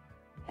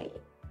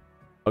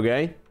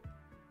 Okay.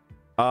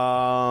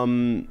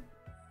 The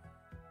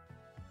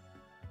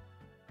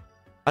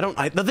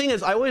thing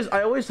is, I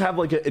always have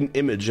like an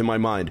image in my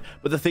mind,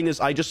 but the thing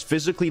is, I just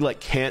physically like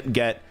can't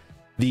get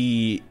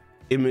the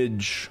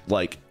image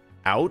like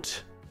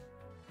out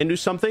into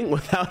something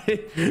without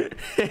it.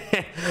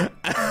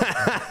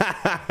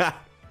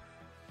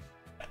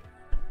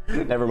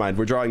 Never mind.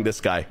 We're drawing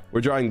this guy.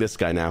 We're drawing this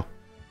guy now.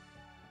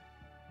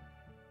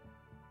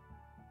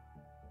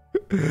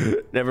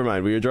 Never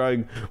mind. We are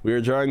drawing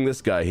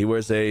this guy. He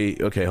wears a,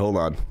 okay, hold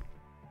on.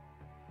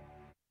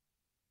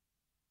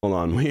 Hold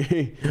on.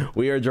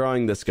 We are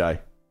drawing this guy.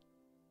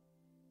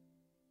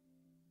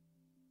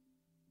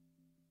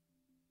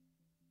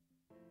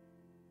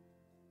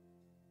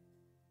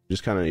 He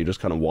just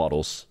kind of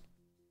waddles.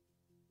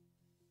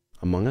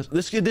 Among Us.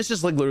 This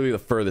is like literally the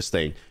furthest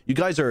thing. You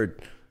guys are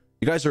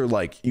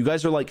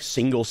like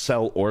single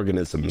cell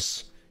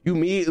organisms.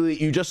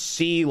 You just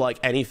see like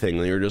anything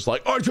and you're just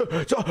like, calm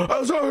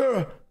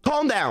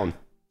down.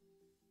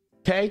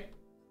 Okay?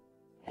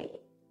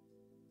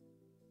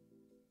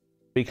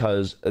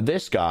 Because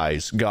this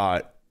guy's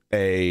got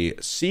a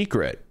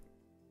secret.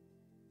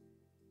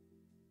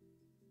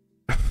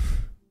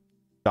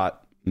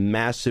 Got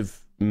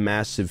massive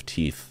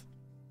teeth.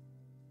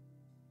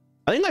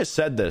 I think I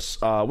said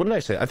this. What did I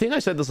say? I think I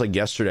said this like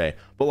yesterday.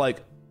 But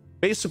like,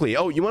 basically,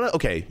 you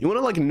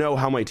wanna like know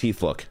how my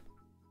teeth look.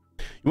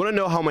 You wanna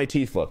know how my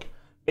teeth look.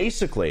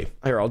 Basically,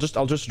 here, I'll just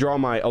draw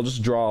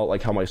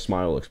like how my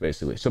smile looks,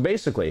 basically. So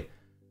basically,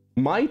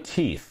 my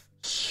teeth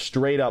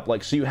straight up,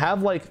 like, so you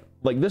have like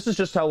this is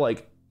just how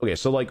like, okay,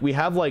 so like we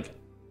have like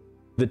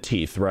the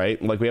teeth,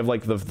 right? Like we have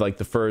like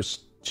the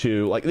first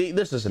two, like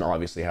this isn't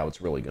obviously how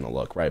it's really gonna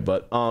look, right?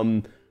 But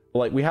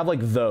like we have like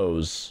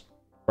those,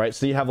 right?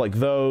 So you have like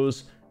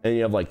those, and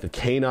you have like the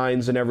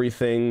canines and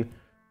everything,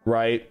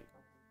 right?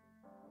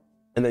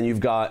 And then you've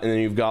got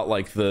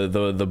like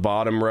the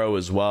bottom row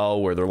as well,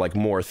 where they're like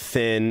more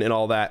thin and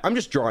all that. I'm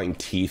just drawing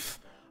teeth,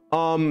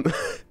 right?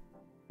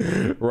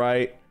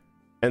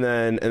 And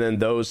then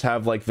those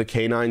have like the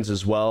canines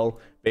as well,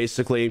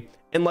 basically.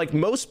 And like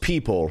most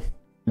people,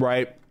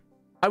 right?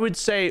 I would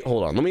say,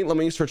 hold on, let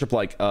me search up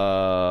like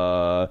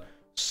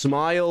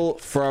smile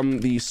from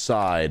the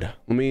side.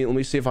 Let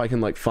me see if I can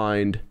like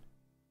find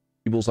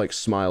people's like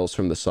smiles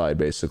from the side,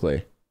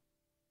 basically.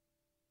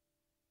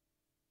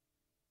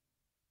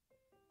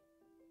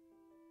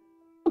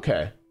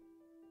 Okay.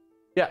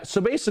 Yeah, so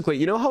basically,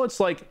 you know how it's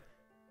like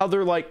how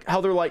they're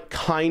like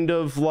kind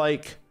of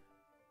like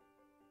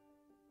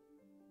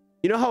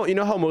you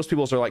know how most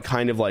people's are like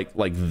kind of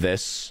like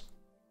this,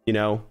 you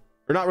know,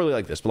 or not really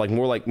like this, but like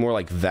more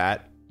like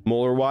that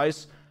molar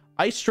wise.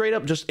 It's straight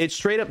up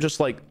just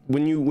like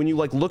when you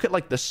like look at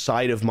like the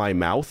side of my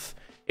mouth,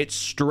 it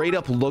straight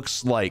up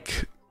looks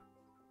like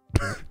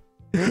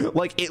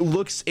like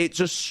it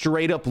just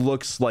straight up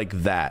looks like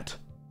that.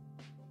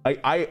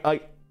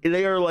 I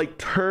they are like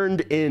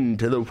turned in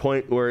to the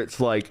point where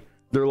it's like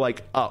they're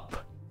like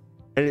up,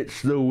 and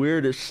it's the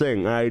weirdest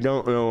thing. I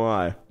don't know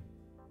why. I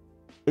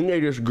think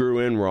they just grew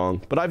in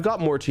wrong, but I've got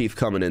more teeth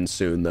coming in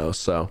soon though,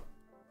 so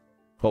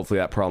hopefully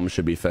that problem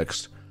should be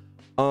fixed.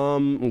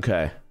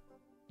 Okay,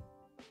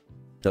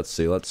 let's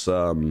see.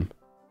 There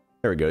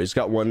we go. He's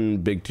got one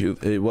big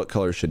tooth. What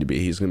color should he be?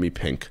 He's gonna be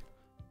pink.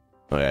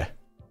 Okay,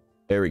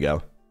 there we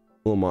go.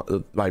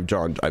 I've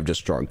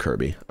just drawn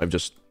Kirby.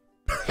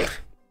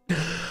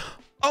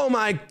 Oh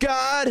my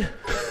god.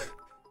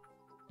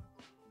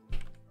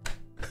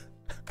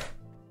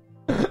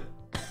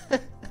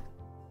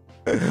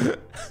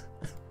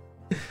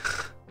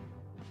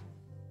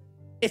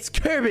 It's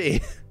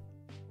Kirby.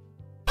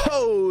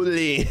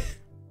 Holy.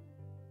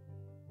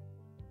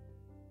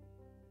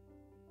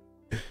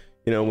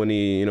 You know when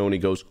he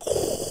goes,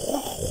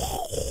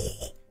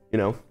 you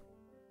know,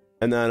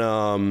 and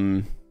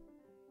then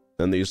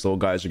these little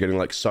guys are getting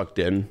like sucked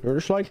in. They're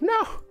just like,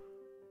 no,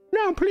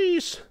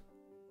 please.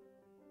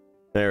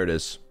 There it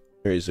is.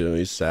 There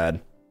he's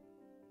sad.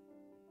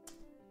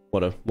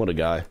 What a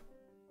guy.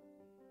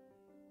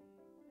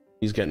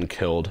 He's getting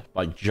killed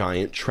by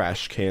giant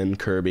trash can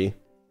Kirby.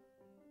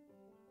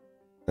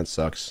 That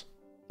sucks.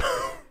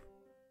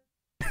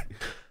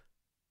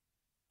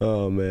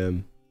 Oh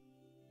man.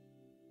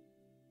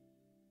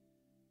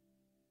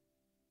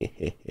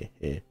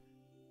 Okay.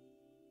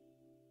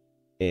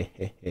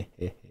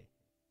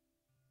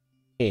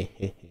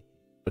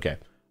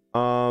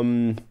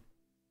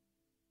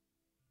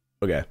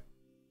 Okay.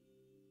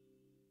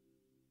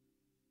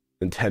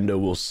 Nintendo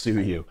will sue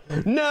you.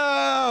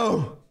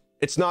 No!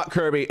 It's not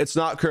Kirby. It's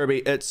not Kirby.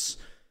 It's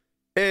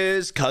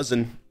his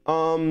cousin.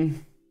 You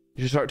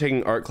should start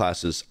taking art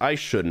classes. I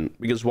shouldn't,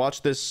 because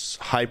watch this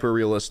hyper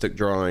realistic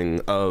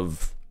drawing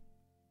of.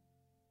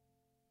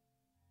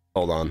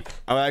 Hold on.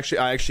 I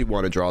actually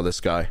want to draw this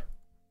guy.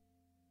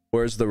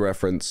 Where's the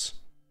reference?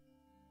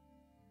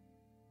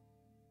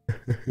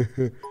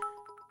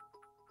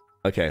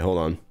 Okay, hold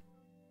on.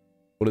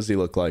 What does he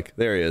look like?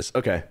 There he is.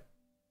 Okay.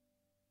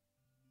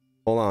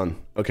 Hold on.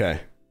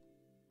 Okay.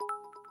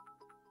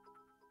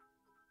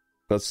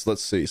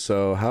 Let's see.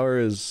 So how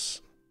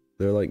is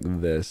they're like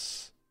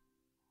this.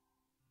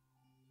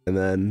 And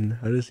then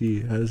how does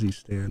he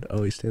stand?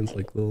 Oh, he stands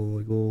like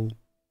little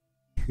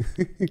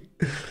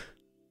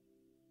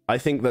I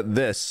think that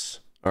this,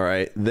 all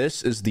right,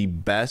 this is the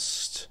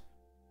best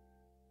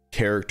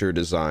character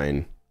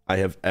design I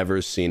have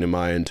ever seen in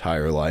my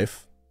entire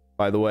life,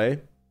 by the way.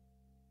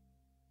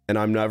 And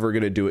I'm never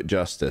going to do it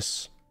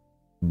justice.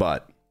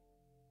 But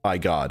by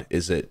God,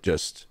 is it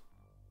just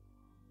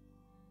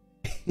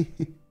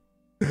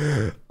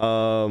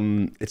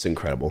it's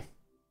incredible.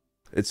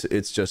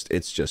 It's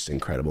just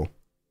incredible.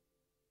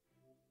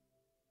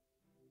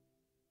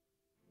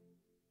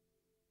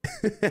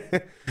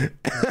 It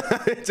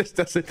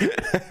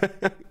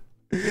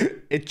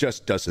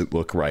just doesn't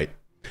look right.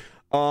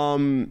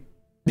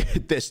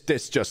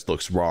 This just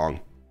looks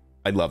wrong.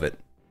 I love it.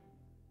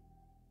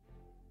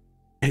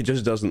 It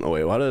just doesn't. Oh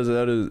wait, what is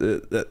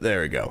that?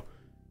 There we go.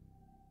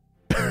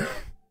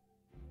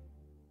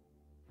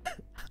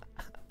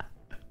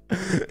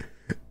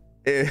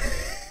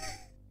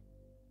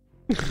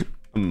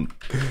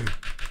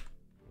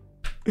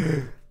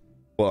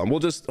 Well, we'll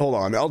just hold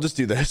on. I'll just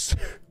do this.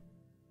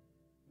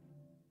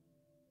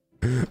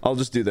 I'll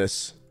just do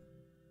this.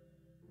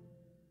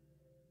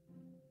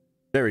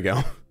 There we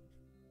go.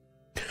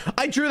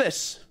 I drew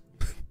this.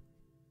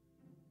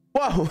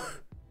 Whoa.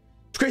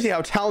 It's crazy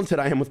how talented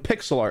I am with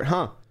pixel art,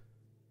 huh?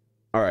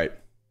 All right.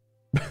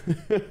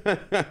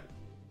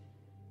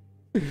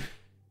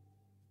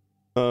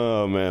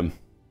 Oh man.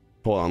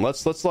 Hold on.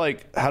 Let's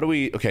like, how do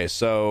we, okay,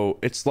 so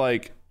it's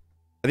like,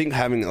 I think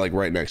having it like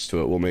right next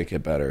to it will make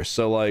it better.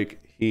 So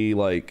like, he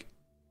like,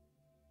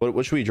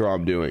 what should we draw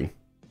him doing?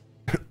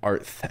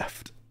 Art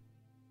theft.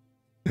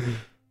 Oh,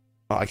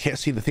 I can't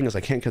see. The thing is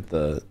I can't get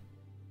the,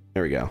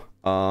 there we go.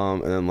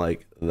 And then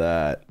like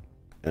that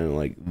and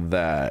like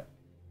that.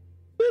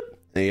 Boop.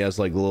 And he has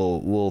like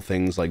little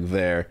things like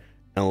there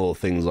and little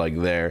things like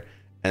there,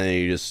 and then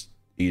he just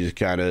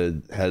kind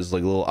of has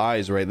like little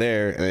eyes right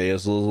there, and he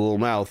has a little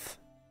mouth.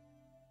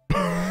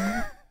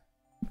 I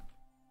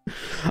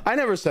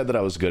never said that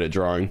I was good at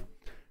drawing,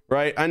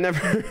 right? I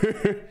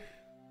never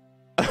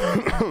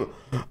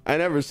I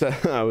never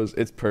said I was.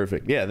 It's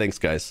perfect. Yeah, thanks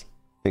guys.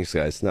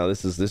 No,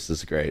 this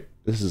is great.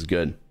 This is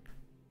good.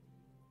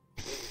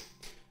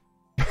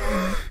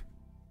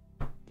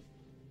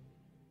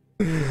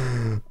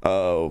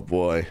 Oh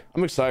boy,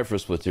 I'm excited for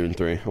Splatoon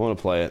 3. I want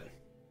to play it.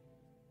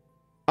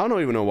 I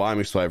don't even know why I'm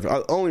excited.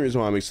 The only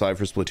reason why I'm excited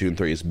for Splatoon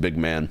 3 is big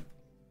man.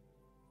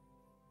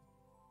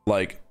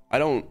 Like, I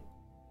don't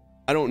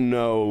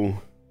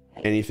know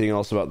anything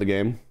else about the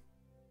game.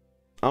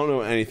 I don't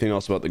know anything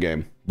else about the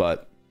game,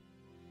 but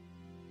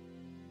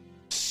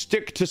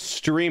stick to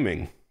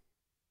streaming.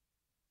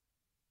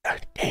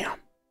 God damn.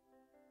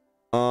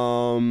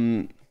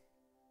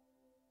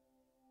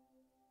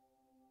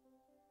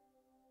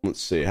 Let's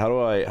see. How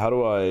do I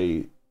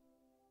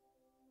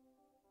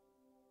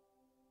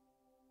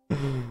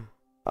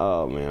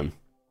Oh man.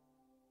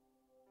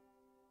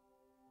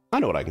 I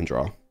know what I can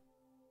draw.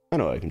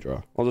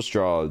 I'll just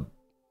draw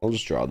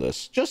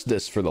this. Just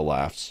this for the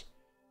laughs.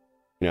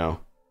 You know.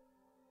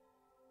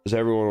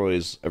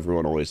 Because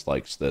everyone always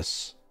likes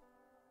this.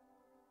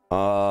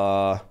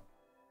 Okay,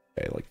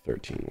 like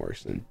 13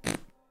 works then.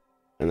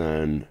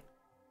 And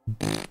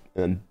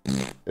then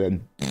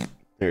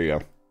there you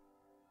go.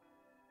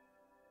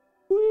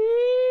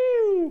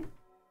 Woo!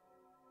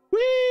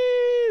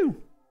 Woo!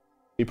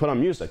 You put on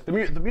music. The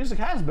music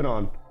has been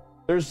on.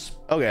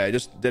 Okay, I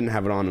just didn't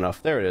have it on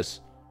enough. There it is.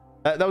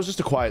 That was just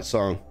a quiet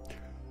song.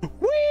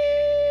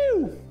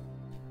 Woo!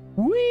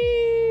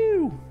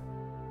 Woo!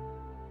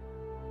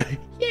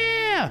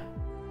 Yeah!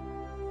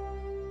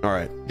 All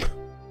right.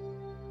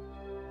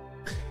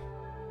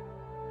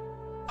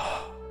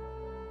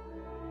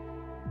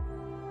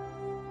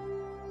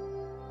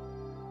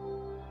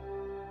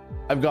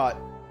 I've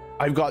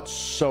got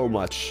so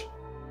much.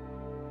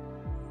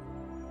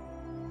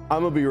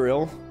 I'm gonna be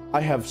real.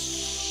 I have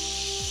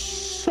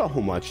so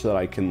much that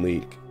I can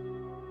leak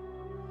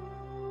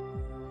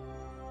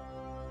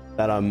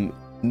that I'm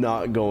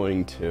not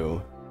going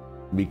to,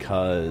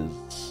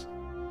 because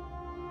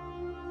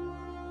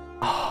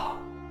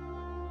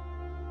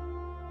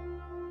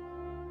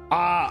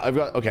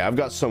I've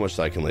got so much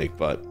that I can leak,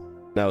 but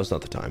that was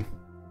not the time.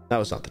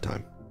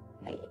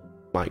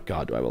 My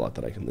God, do I have a lot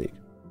that I can leak.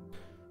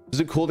 Is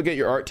it cool to get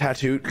your art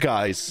tattooed?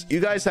 Guys, you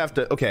guys have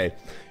to, okay.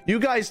 You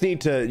guys need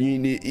to,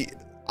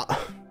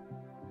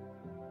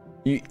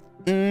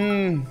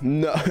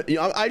 no,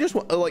 I just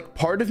want, like,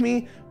 part of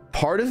me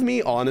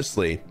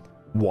honestly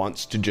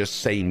wants to just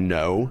say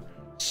no,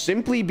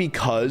 simply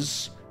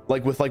because,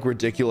 like, with like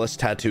ridiculous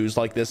tattoos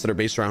like this that are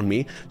based around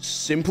me,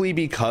 simply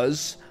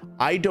because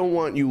I don't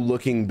want you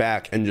looking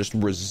back and just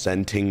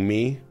resenting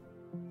me.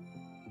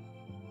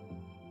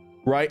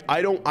 Right?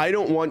 I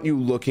don't want you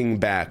looking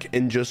back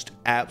and just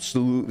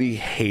absolutely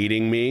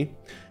hating me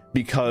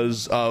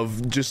because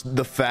of just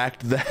the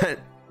fact that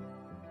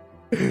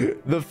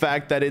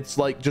it's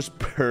like just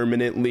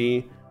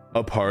permanently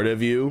a part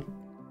of you.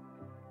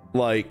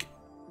 Like,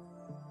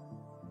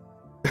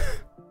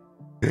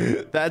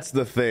 that's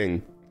the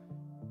thing.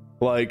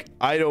 Like,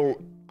 I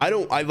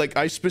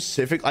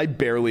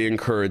barely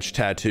encourage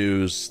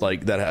tattoos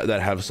like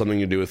that have something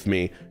to do with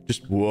me.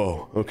 Just,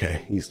 whoa,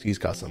 okay, he's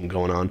got something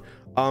going on.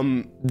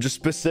 Just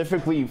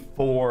specifically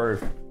for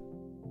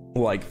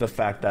like the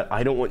fact that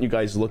I don't want you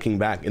guys looking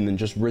back and then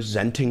just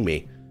resenting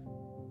me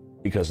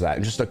because of that.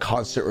 And just a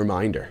constant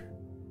reminder,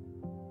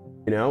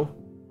 you know?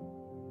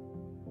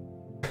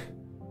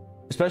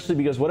 Especially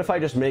because what if I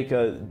just make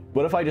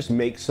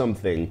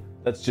something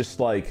that's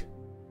just like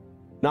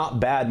not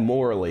bad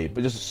morally,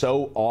 but just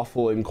so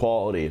awful in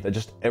quality that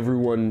just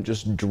everyone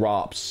just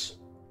drops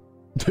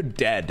to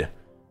dead,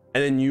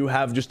 and then you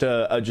have just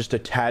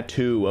a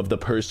tattoo of the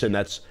person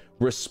that's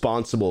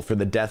responsible for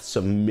the deaths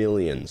of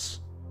millions,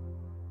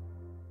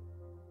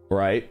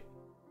 right?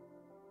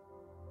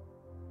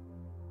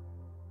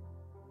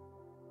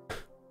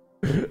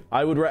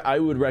 I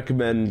would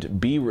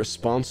recommend be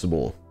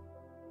responsible.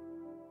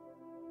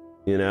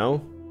 You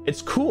know,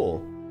 it's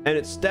cool and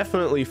it's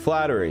definitely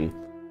flattering,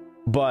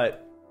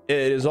 but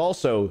it is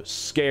also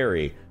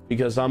scary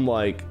because I'm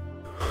like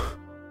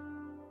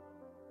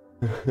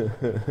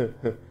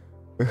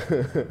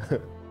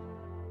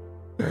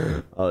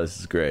oh, this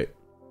is great.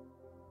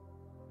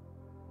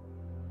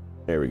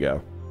 There we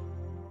go.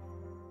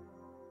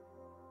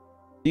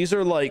 These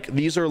are like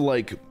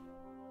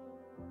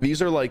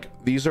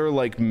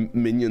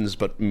minions,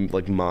 but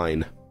like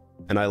mine,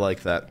 and I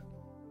like that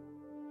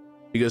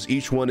because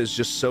each one is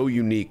just so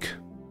unique.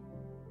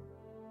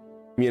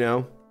 You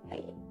know?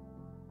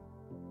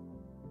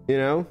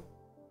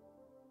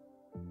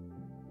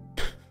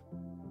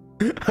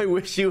 I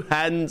wish you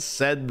hadn't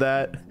said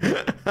that.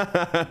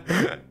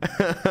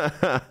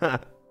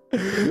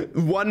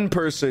 One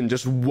person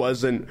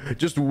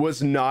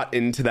was not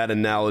into that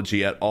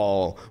analogy at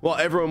all, while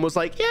everyone was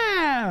like,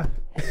 yeah.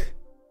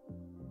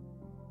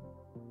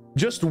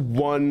 Just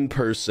one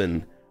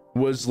person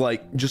was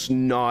like just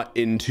not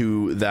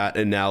into that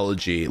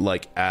analogy,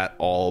 like, at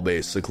all,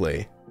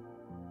 basically.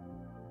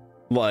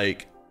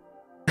 Like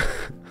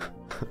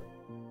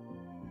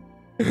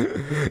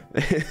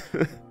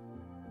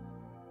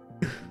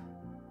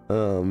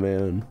oh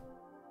man.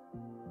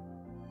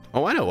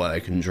 Oh, I know what I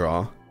can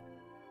draw.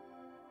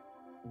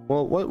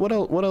 Well,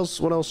 what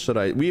else should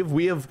I?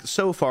 We have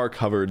so far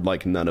covered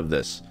like none of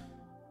this.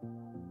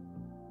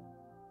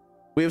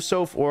 We have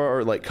so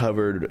far like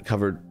covered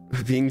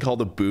being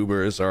called a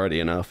boober is already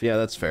enough. Yeah,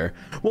 that's fair.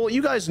 Well,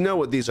 you guys know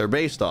what these are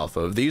based off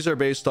of. These are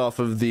based off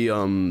of the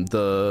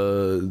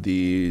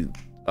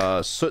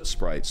soot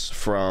sprites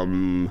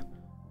from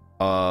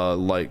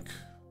like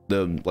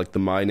the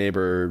My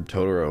Neighbor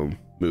Totoro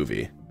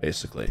movie,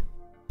 basically.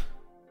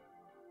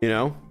 You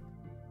know,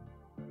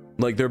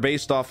 like they're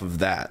based off of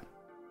that.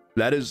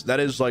 That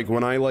is like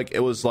when I like, it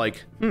was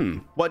like,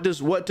 what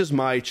does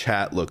my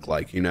chat look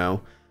like? You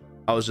know,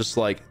 I was just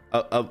like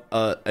a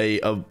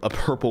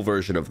purple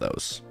version of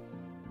those.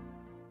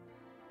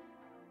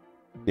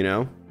 You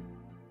know,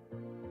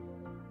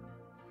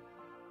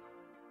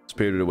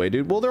 Spirited Away,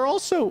 dude. Well, they're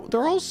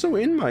also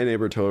in My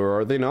Neighbor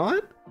Totoro, are they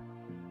not?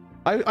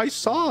 I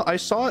saw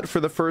it for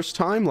the first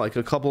time like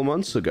a couple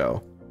months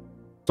ago.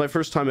 It's my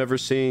first time ever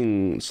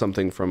seeing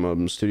something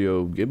from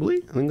Studio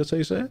Ghibli. I think that's how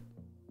you say it.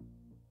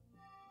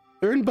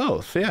 They're in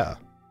both, yeah.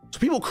 So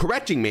people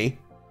correcting me,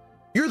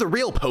 you're the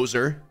real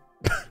poser.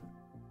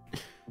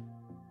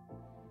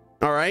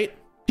 All right,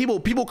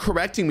 people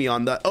correcting me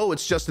on the, oh,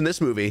 it's just in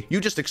this movie.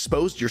 You just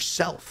exposed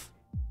yourself.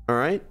 All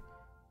right.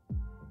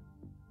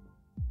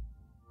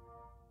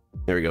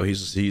 There we go.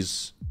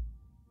 He's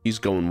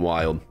going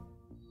wild.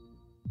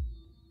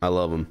 I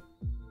love him.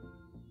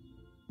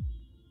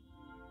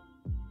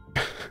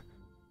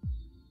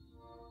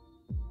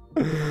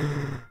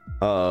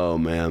 Oh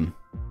man.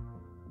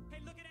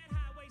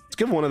 Let's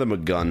give one of them a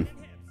gun.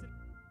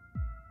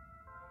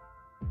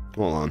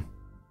 Hold on.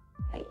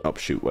 Oh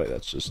shoot, wait,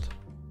 that's just...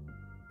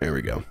 There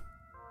we go.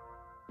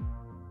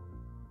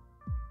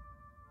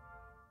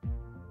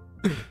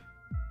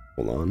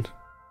 Hold on.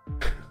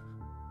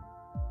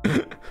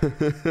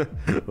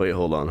 Wait,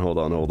 hold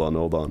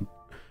on.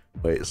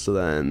 Wait, so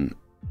then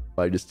if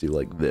I just do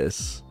like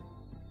this.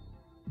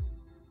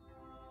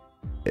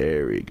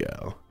 There we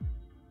go.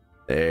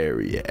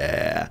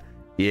 Yeah,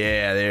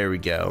 there we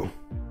go.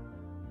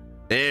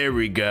 There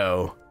we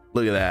go.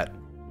 Look at that.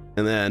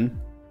 And then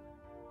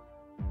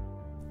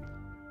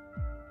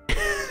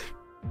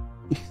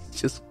he's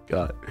just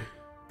got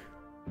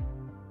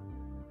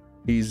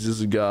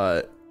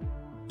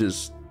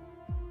just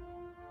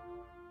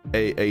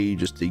a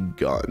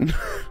gun.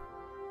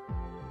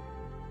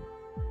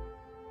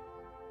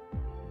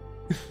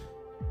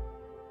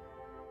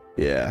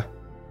 Yeah.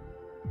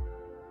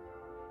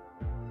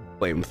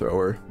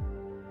 Flamethrower.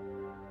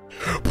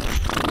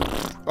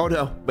 Oh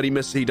no, but he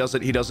missed. He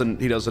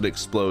doesn't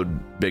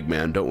explode, big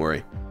man. Don't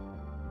worry.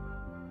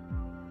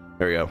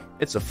 There we go.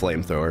 It's a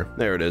flamethrower.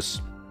 There it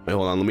is. Wait,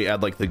 hold on. Let me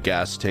add like the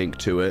gas tank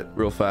to it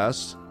real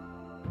fast.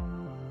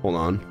 Hold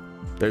on.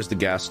 There's the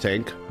gas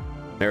tank.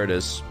 There it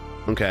is.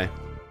 Okay.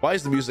 Why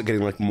is the music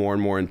getting like more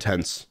and more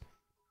intense?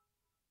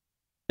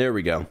 There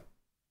we go.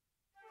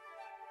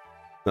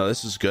 No,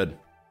 this is good.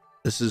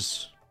 This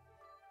is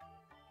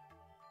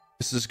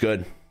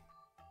good.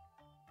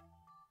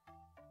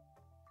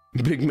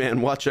 Big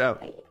man, watch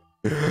out.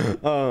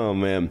 Oh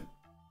man.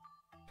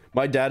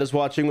 My dad is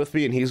watching with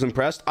me and he's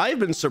impressed. I've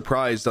been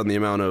surprised on the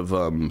amount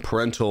of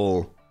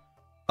parental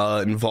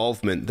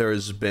involvement there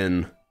has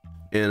been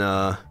in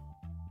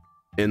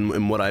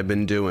what I've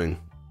been doing.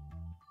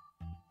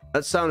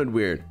 That sounded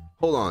weird.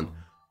 Hold on.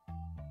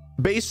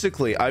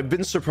 Basically, I've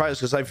been surprised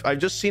because I've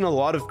just seen a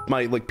lot of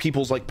my like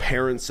people's like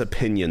parents'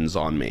 opinions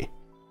on me.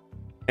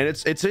 And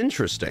it's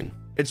interesting.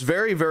 It's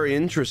very, very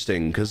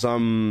interesting because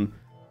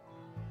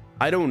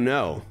I don't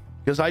know,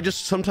 because I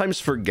just sometimes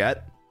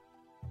forget.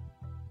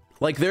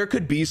 Like there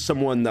could be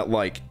someone that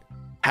like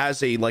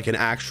has a like an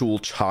actual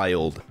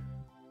child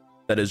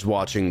that is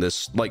watching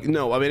this. Like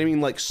no, I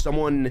mean like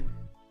someone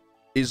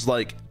is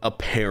like a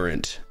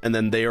parent and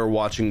then they are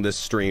watching this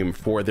stream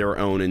for their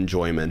own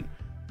enjoyment.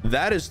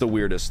 That is the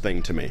weirdest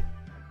thing to me.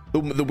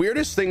 The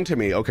weirdest thing to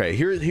me. Okay,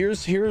 here's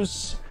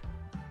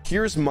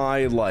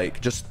my like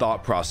just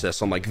thought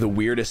process on like the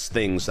weirdest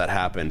things that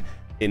happen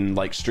in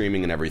like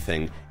streaming and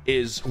everything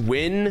is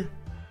when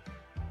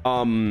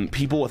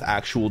people with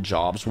actual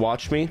jobs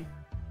watch me.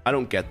 I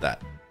don't get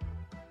that.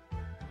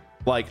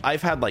 Like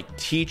I've had like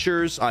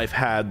teachers, I've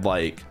had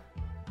like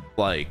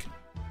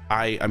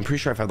I'm pretty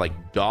sure I've had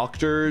like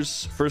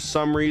doctors for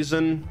some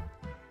reason.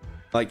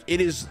 Like it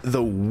is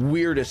the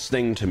weirdest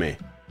thing to me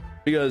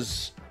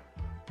because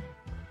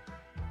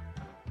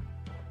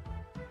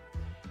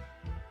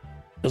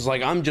it's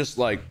like I'm just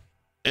like,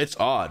 it's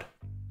odd.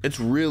 It's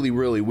really,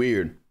 really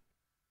weird.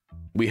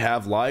 We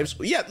have lives.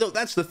 Yeah, no,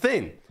 that's the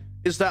thing.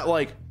 Is that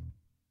like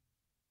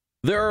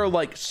there are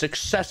like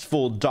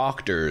successful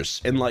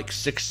doctors and like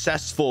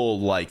successful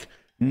like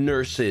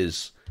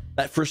nurses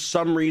that for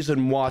some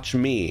reason watch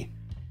me.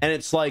 And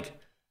it's like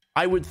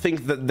I would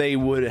think that they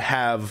would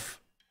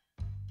have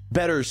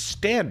better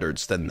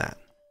standards than that.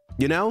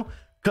 You know?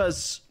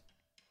 Cuz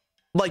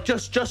like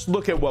just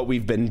look at what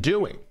we've been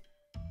doing.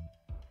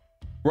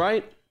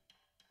 Right?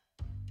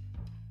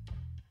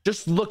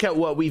 Just look at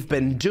what we've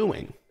been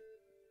doing.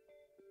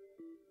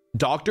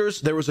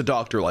 Doctors, there was a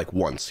doctor like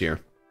once here.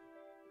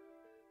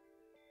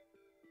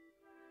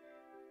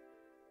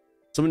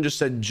 Someone just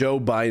said Joe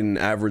Biden,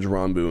 average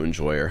Ranboo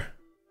enjoyer.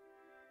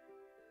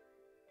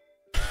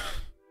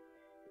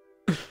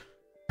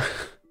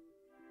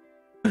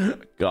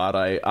 God,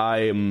 I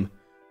am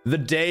the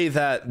day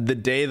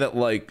that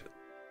like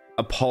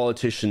a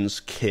politician's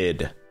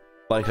kid.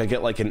 Like I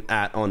get like an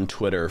 @ on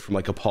Twitter from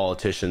like a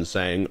politician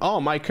saying, "Oh,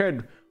 my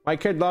kid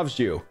loves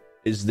you,"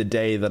 is the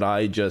day that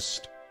I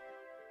just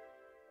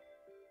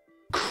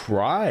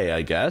cry,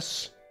 I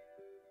guess.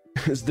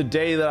 Is the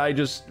day that I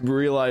just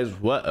realize,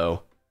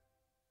 whoa.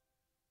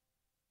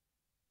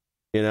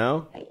 You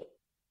know?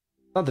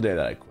 Not the day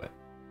that I quit.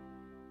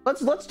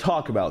 Let's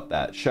talk about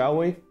that, shall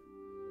we?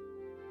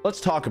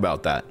 Let's talk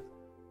about that.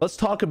 Let's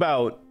talk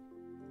about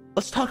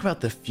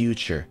the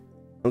future.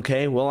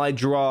 Okay? Well, I'll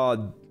draw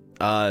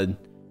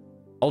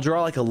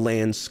like a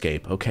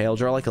landscape, okay? I'll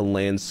draw like a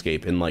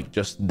landscape in like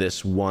just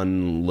this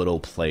one little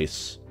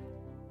place.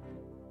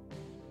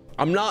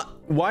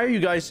 Why are you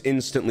guys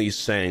instantly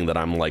saying that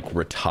I'm like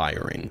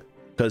retiring?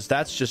 Because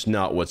that's just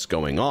not what's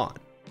going on.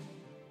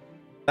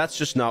 That's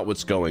just not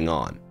what's going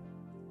on.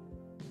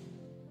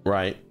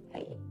 Right?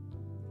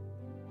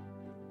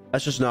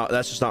 That's just not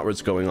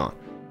what's going on.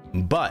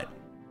 But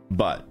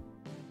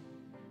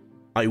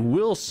I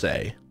will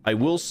say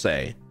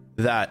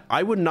that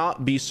I would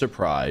not be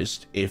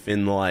surprised if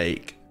in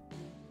like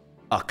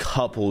a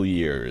couple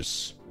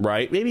years,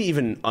 right? Maybe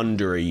even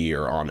under a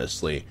year,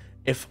 honestly,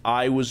 if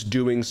I was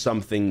doing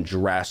something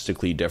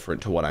drastically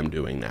different to what I'm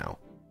doing now.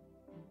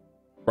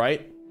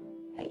 Right?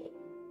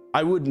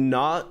 I would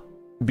not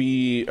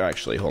be,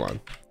 actually, hold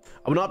on.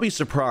 I would not be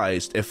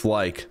surprised if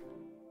like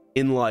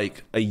in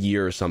like a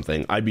year or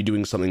something, I'd be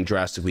doing something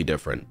drastically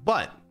different.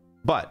 But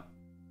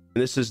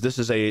this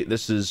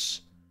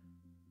is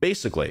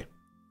basically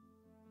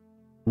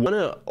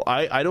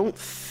I don't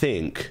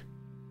think,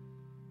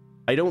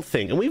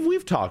 and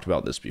we've talked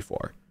about this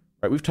before,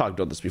 right? We've talked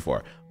about this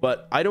before,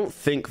 but I don't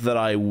think that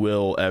I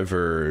will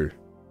ever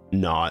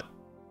not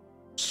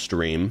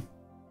stream,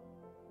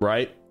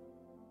 right?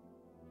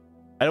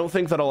 I don't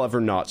think that I'll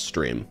ever not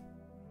stream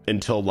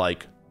until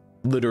like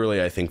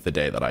literally I think the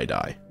day that I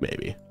die.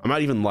 Maybe I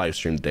might even live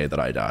stream the day that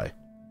I die,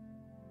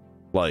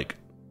 like,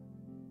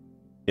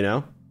 you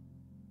know.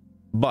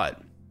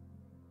 But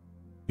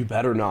you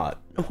better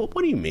not. What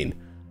do you mean?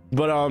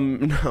 But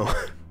no.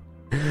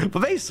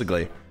 But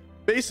basically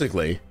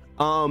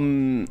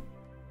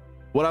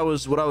what I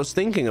was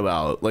thinking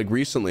about like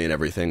recently and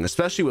everything,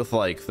 especially with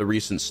like the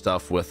recent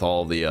stuff with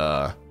all the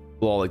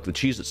like the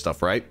Cheez-It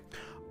stuff, right?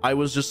 I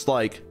was just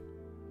like,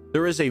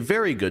 there is a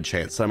very good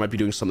chance that I might be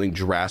doing something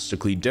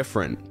drastically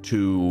different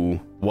to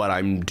what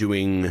I'm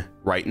doing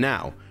right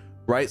now,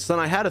 right? So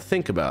then I had to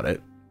think about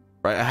it,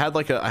 right? I had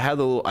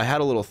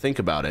a little think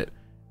about it,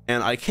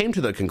 and I came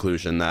to the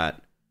conclusion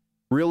that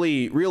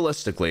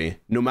realistically,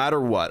 no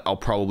matter what, I'll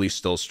probably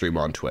still stream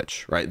on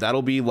Twitch, right?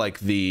 That'll be like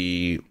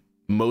the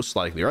most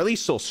likely, or at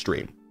least still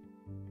stream.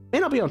 May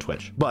not be on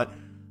Twitch, but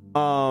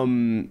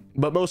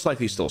most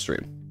likely still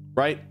stream,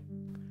 right?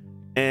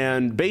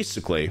 And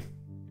basically,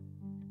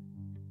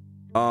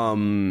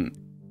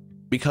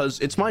 because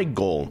it's my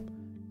goal,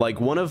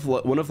 like one of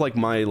like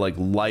my like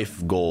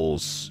life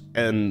goals,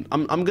 and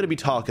I'm gonna be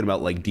talking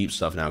about like deep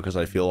stuff now because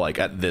I feel like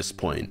at this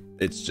point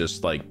it's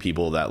just like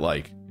people that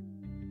like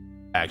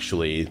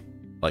actually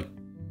like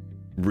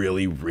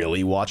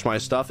really watch my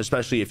stuff,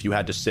 especially if you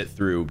had to sit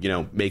through, you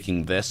know,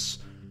 making this.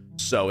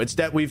 So it's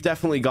that we've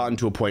definitely gotten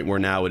to a point where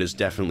now it is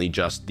definitely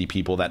just the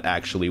people that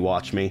actually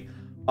watch me.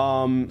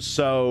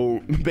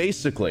 So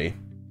basically,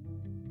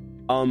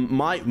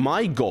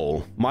 my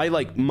goal, my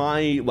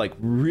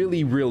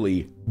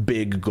really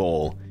big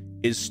goal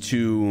is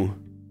to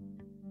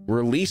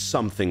release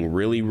something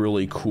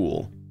really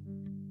cool,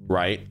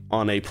 right,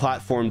 on a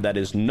platform that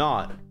is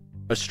not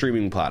a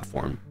streaming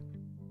platform,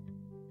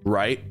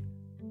 right?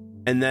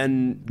 And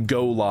then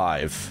go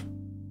live,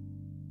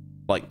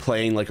 like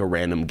playing like a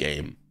random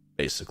game,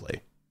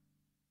 basically,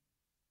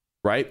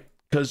 right?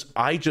 Because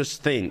I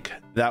just think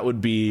that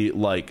would be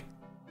like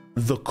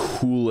the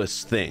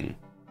coolest thing,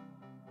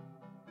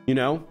 you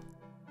know?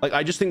 Like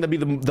I just think that'd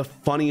be the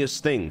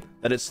funniest thing,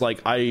 that it's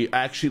like I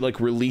actually like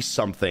release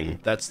something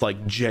that's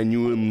like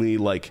genuinely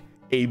like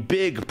a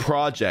big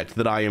project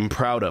that I am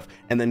proud of,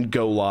 and then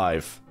go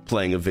live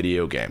playing a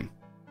video game,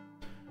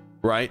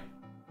 right?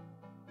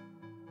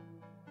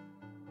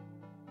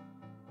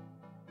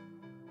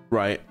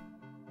 Right.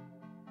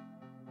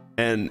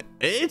 And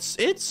it's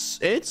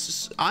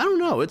I don't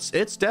know,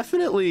 it's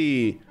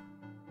definitely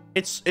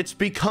it's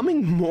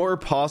becoming more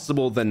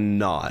possible than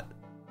not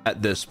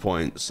at this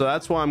point. So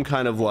that's why I'm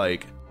kind of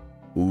like,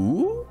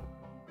 ooh,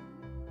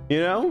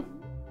 you know,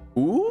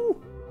 ooh,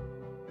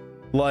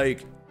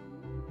 like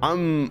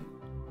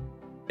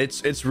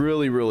it's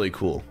really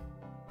cool.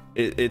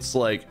 It's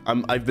like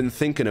I've been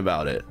thinking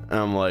about it, and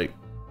I'm like,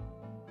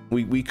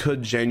 we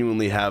could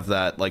genuinely have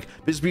that, like,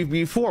 because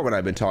before when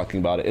I've been talking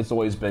about it, it's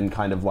always been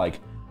kind of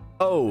like,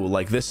 oh,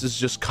 like this is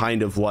just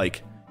kind of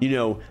like, you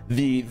know,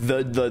 the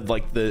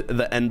like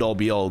the end all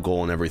be all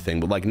goal and everything.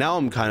 But like now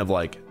I'm kind of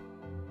like,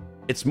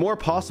 it's more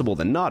possible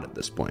than not at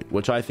this point,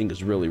 which I think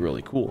is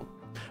really cool.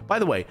 By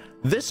the way,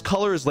 this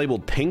color is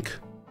labeled pink.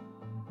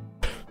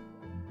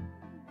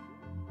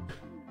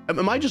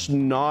 Am I just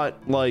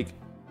not like,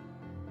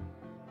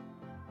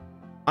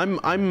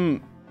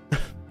 I'm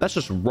that's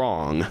just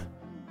wrong.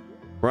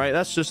 right?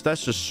 That's just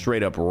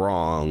straight up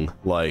wrong.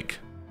 Like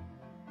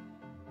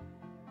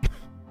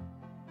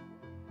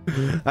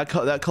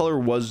that color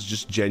was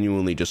just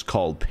genuinely just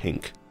called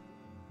pink.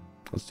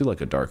 Let's do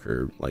like a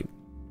darker, like,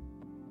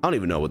 I don't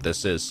even know what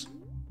this is.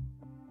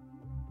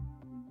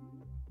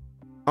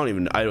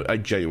 I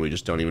genuinely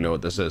just don't even know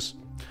what this is.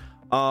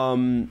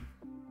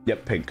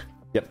 Yep, pink.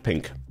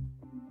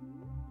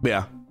 But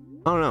yeah,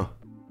 I don't know.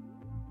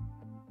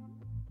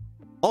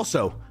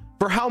 Also,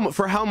 for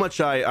how much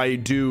I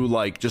do,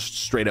 like, just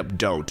straight up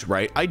don't,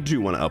 right? I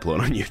do want to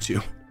upload on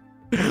YouTube.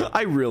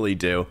 I really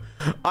do.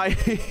 I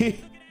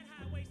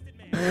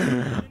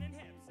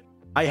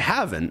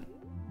haven't,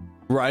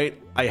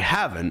 right? I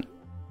haven't,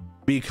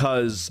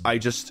 because I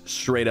just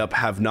straight up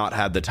have not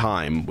had the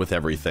time with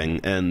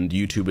everything, and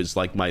YouTube is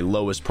like my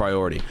lowest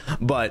priority.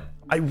 But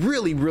I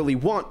really, really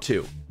want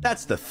to.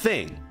 That's the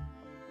thing.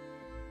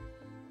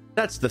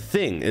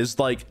 Is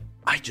like,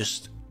 I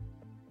just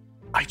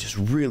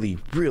really,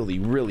 really,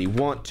 really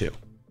want to.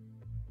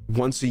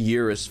 Once a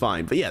year is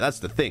fine. But yeah, that's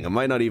the thing. It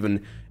might not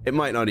even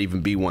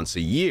be once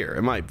a year.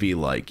 It might be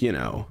like, you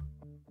know,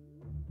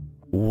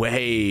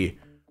 way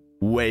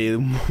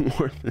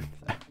more than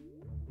that.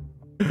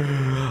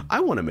 I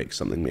want to make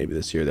something maybe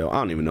this year, though. I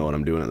don't even know what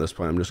I'm doing at this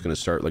point. I'm just going to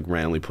start like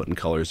randomly putting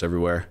colors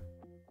everywhere.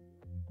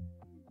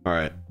 All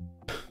right.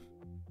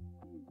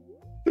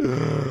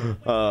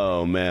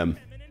 Oh man.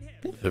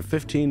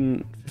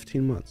 15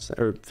 months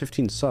or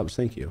 15 subs.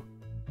 Thank you.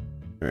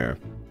 There.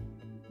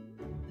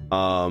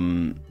 I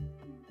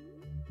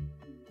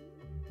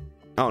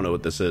don't know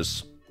what this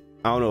is.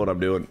 I don't know what I'm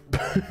doing.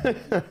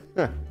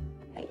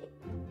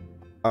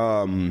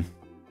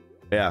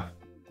 Yeah.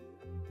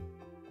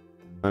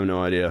 I have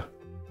no idea.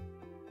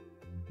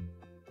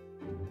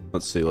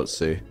 Let's see.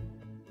 Okay.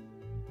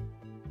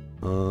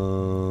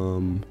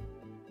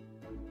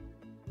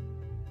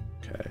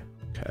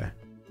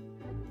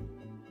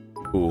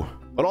 Ooh.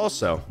 But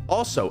also,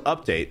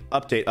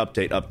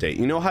 update.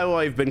 You know how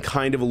I've been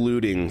kind of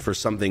alluding for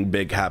something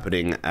big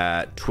happening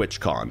at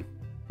TwitchCon,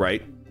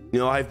 right? You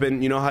know how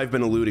I've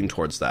been alluding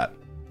towards that.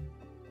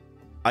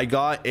 I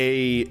got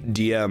a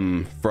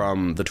DM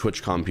from the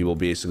TwitchCon people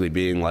basically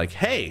being like,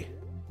 hey,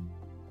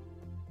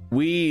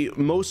 we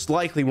most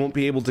likely won't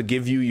be able to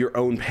give you your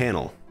own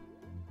panel.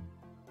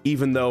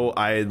 Even though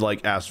I had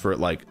like asked for it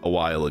like a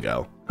while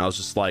ago. I was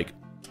just like,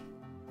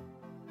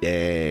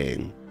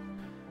 dang.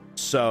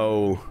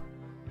 So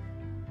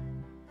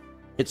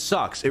it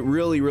sucks. It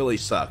really, really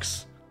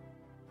sucks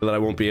that I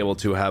won't be able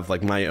to have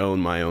like my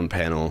own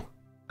panel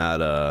at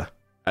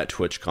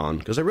TwitchCon,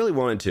 because I really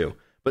wanted to.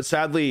 But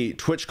sadly,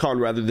 TwitchCon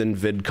rather than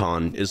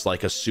VidCon is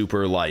like a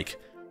super like,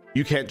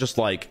 you can't just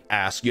like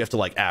ask, you have to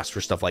like ask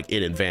for stuff like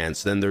in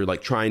advance. Then they're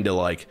like trying to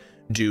like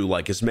do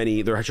like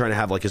they're trying to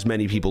have like as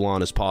many people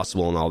on as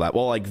possible and all that.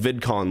 Well, like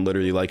VidCon,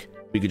 literally like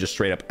we could just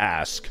straight up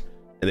ask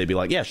and they'd be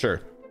like, yeah,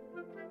 sure.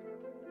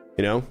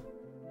 You know,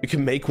 you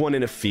can make one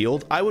in a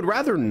field. I would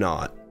rather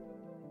not.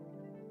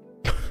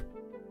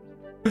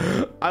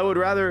 I would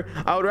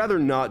rather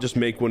not just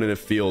make one in a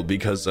field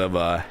because of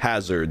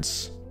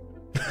hazards.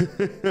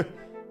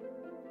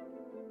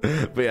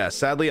 But yeah,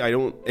 sadly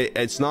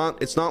it's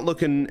not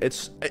looking,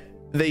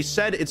 they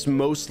said it's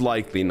most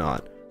likely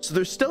not. So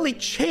there's still a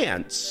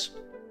chance.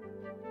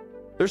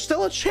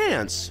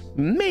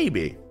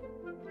 Maybe.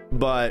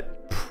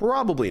 But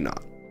probably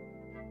not.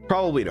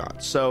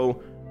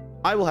 So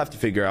I will have to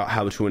figure out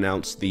how to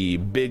announce the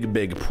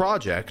big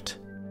project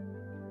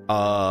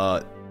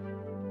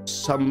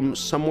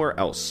somewhere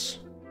else,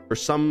 or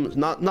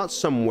not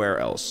somewhere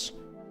else,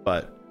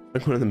 but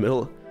make one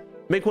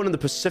in the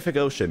Pacific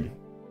Ocean.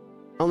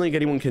 I don't think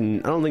anyone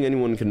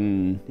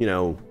can, you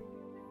know,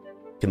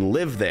 can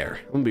live there.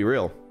 I'm gonna be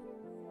real.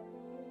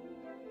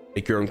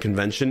 Make your own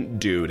convention,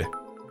 dude.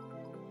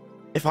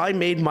 If I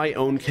made my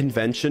own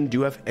convention, do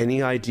you have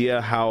any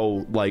idea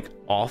how like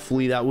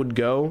awfully that would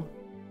go?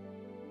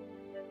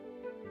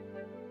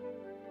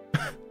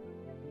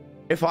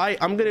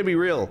 I'm gonna be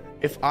real.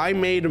 If I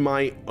made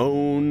my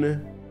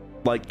own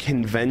like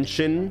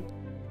convention,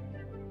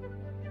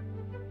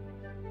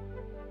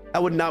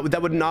 that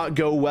would not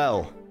go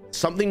well.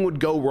 Something would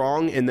go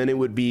wrong, and then it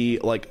would be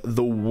like I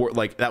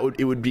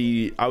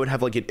would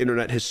have like an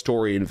internet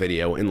historian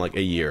video in like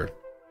a year.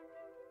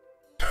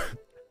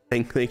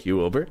 Thank you,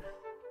 Wilbur.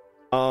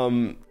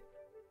 But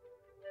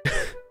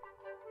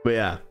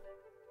yeah,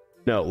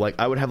 no, like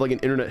I would have like an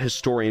internet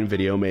historian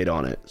video made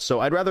on it.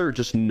 So I'd rather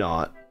just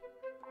not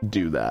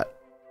do that.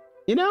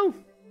 You know,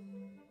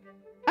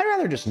 I'd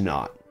rather just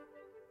not.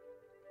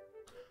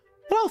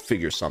 But I'll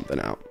figure something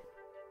out.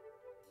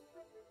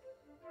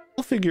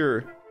 I'll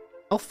figure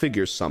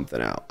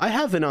something out. I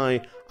have an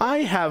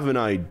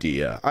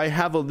idea. I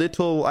have a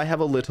little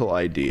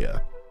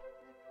idea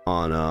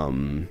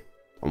on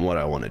what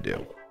I want to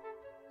do.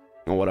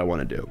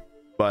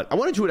 But I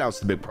wanted to announce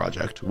the big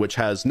project, which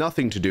has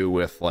nothing to do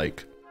with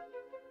like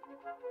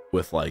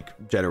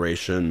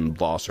Generation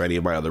Lost or any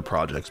of my other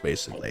projects,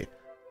 basically.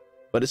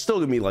 But it's still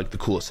gonna be like the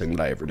coolest thing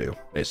that I ever do,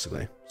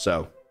 basically.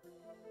 So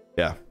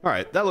yeah, all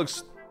right, that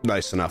looks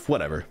nice enough.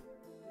 Whatever.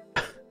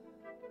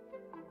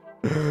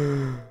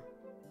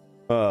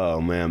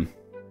 Oh man.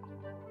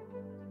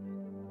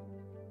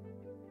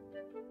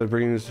 They're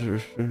bringing this.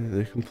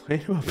 They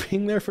complain about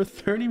being there for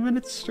 30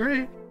 minutes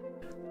straight.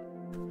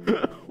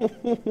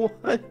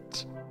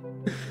 What?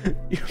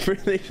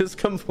 They just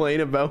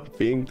complain about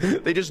being.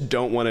 They just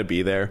don't want to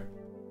be there.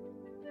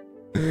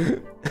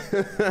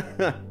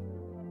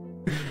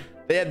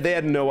 They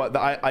had no.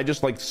 I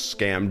just like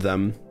scammed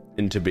them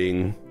into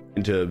being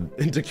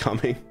into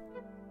coming.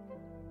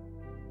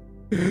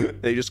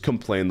 They just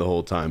complain the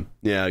whole time.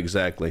 Yeah,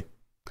 exactly.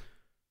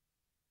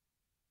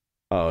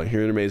 Oh,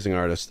 you're an amazing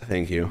artist.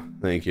 Thank you.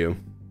 Thank you.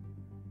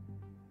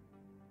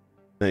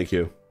 Thank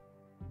you.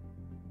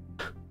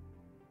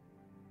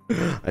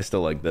 I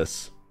still like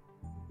this.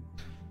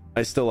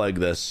 I still like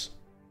this.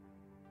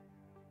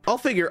 I'll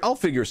figure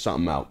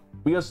something out.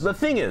 Because the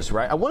thing is,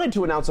 right, I wanted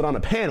to announce it on a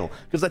panel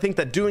because I think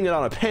that doing it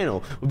on a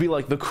panel would be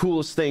like the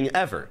coolest thing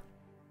ever.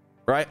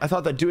 Right? I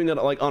thought that doing it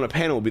like on a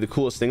panel would be the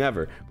coolest thing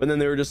ever. But then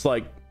they were just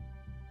like,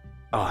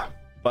 but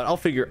I'll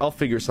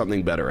figure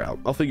something better out.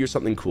 I'll figure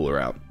something cooler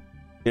out.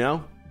 You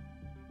know?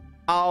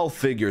 I'll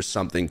figure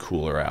something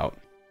cooler out.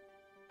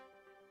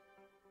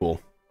 Cool.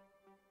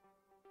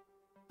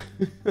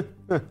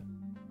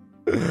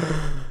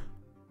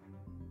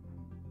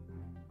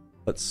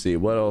 Let's see,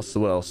 what else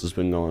has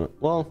been going on?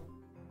 Well,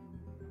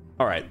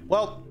 all right.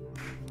 Well,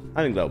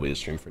 I think that'll be the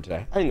stream for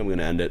today. I think I'm going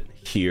to end it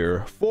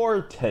here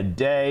for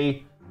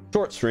today.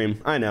 Short stream,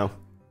 I know,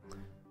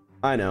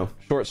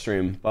 short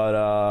stream,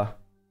 but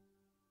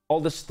all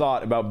this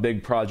thought about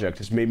big project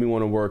has made me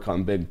want to work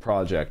on big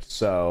project,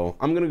 so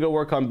I'm gonna go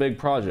work on big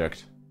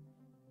project.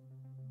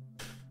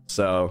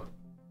 So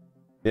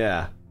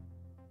yeah.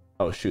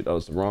 Oh shoot, that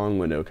was the wrong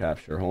window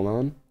capture. Hold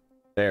on,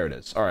 there it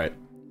is. All right,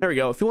 there we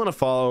go. If you want to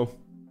follow,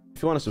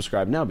 if you want to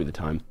subscribe, now would be the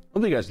time.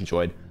 Hope you guys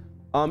enjoyed.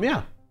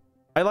 Yeah,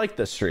 I like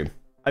this stream.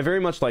 I very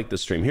much like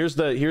this stream. Here's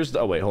the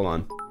oh wait, hold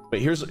on.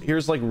 Wait,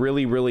 here's like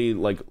really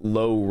like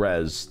low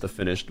res the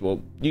finished. Well,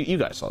 you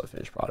guys saw the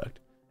finished product.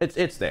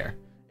 It's there.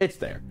 It's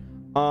there.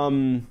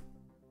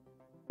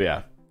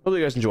 Yeah. Hope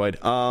you guys enjoyed.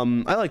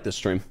 I like this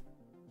stream.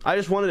 I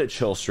just wanted a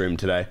chill stream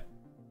today,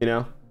 you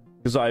know,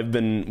 because I've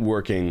been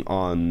working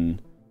on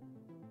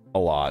a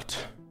lot,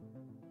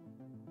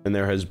 and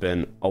there has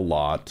been a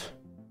lot.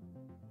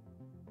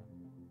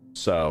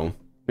 So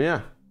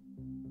yeah.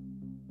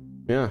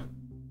 Yeah.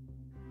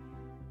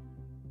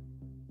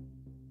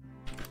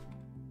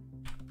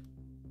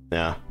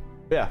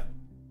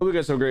 Hope you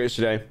guys have a great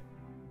yesterday.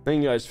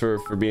 Thank you guys for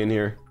being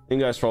here. Thank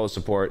you guys for all the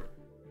support.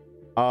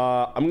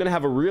 I'm gonna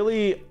have a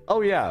really.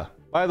 Oh yeah.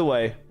 By the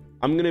way,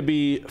 I'm gonna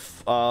be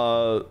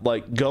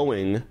like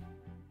going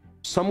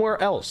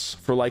somewhere else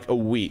for like a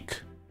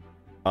week,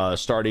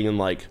 starting in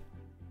like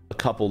a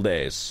couple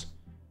days.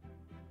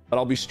 But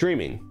I'll be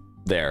streaming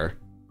there,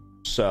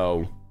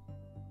 so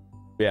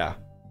yeah,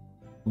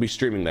 I'll be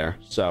streaming there.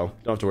 So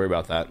don't have to worry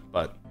about that.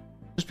 But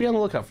just be on the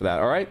lookout for that.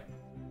 All right.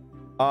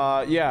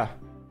 Yeah.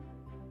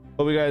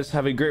 Hope you guys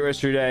have a great rest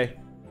of your day.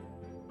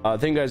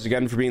 Thank you guys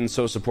again for being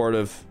so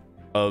supportive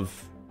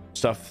of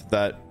stuff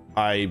that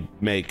I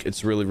make.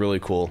 It's really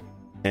cool,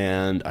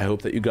 and I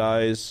hope that you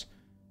guys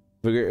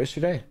have a great rest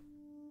of your day.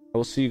 I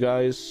will see you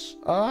guys.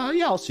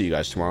 Yeah, I'll see you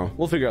guys tomorrow.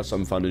 We'll figure out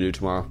something fun to do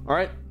tomorrow. All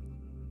right.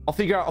 I'll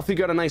figure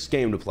out a nice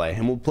game to play,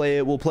 and we'll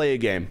play a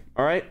game.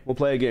 All right. We'll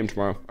play a game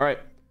tomorrow. All right.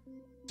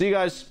 See you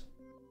guys.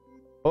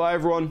 Bye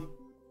everyone.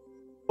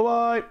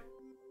 Bye.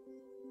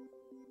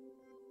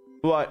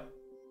 Bye.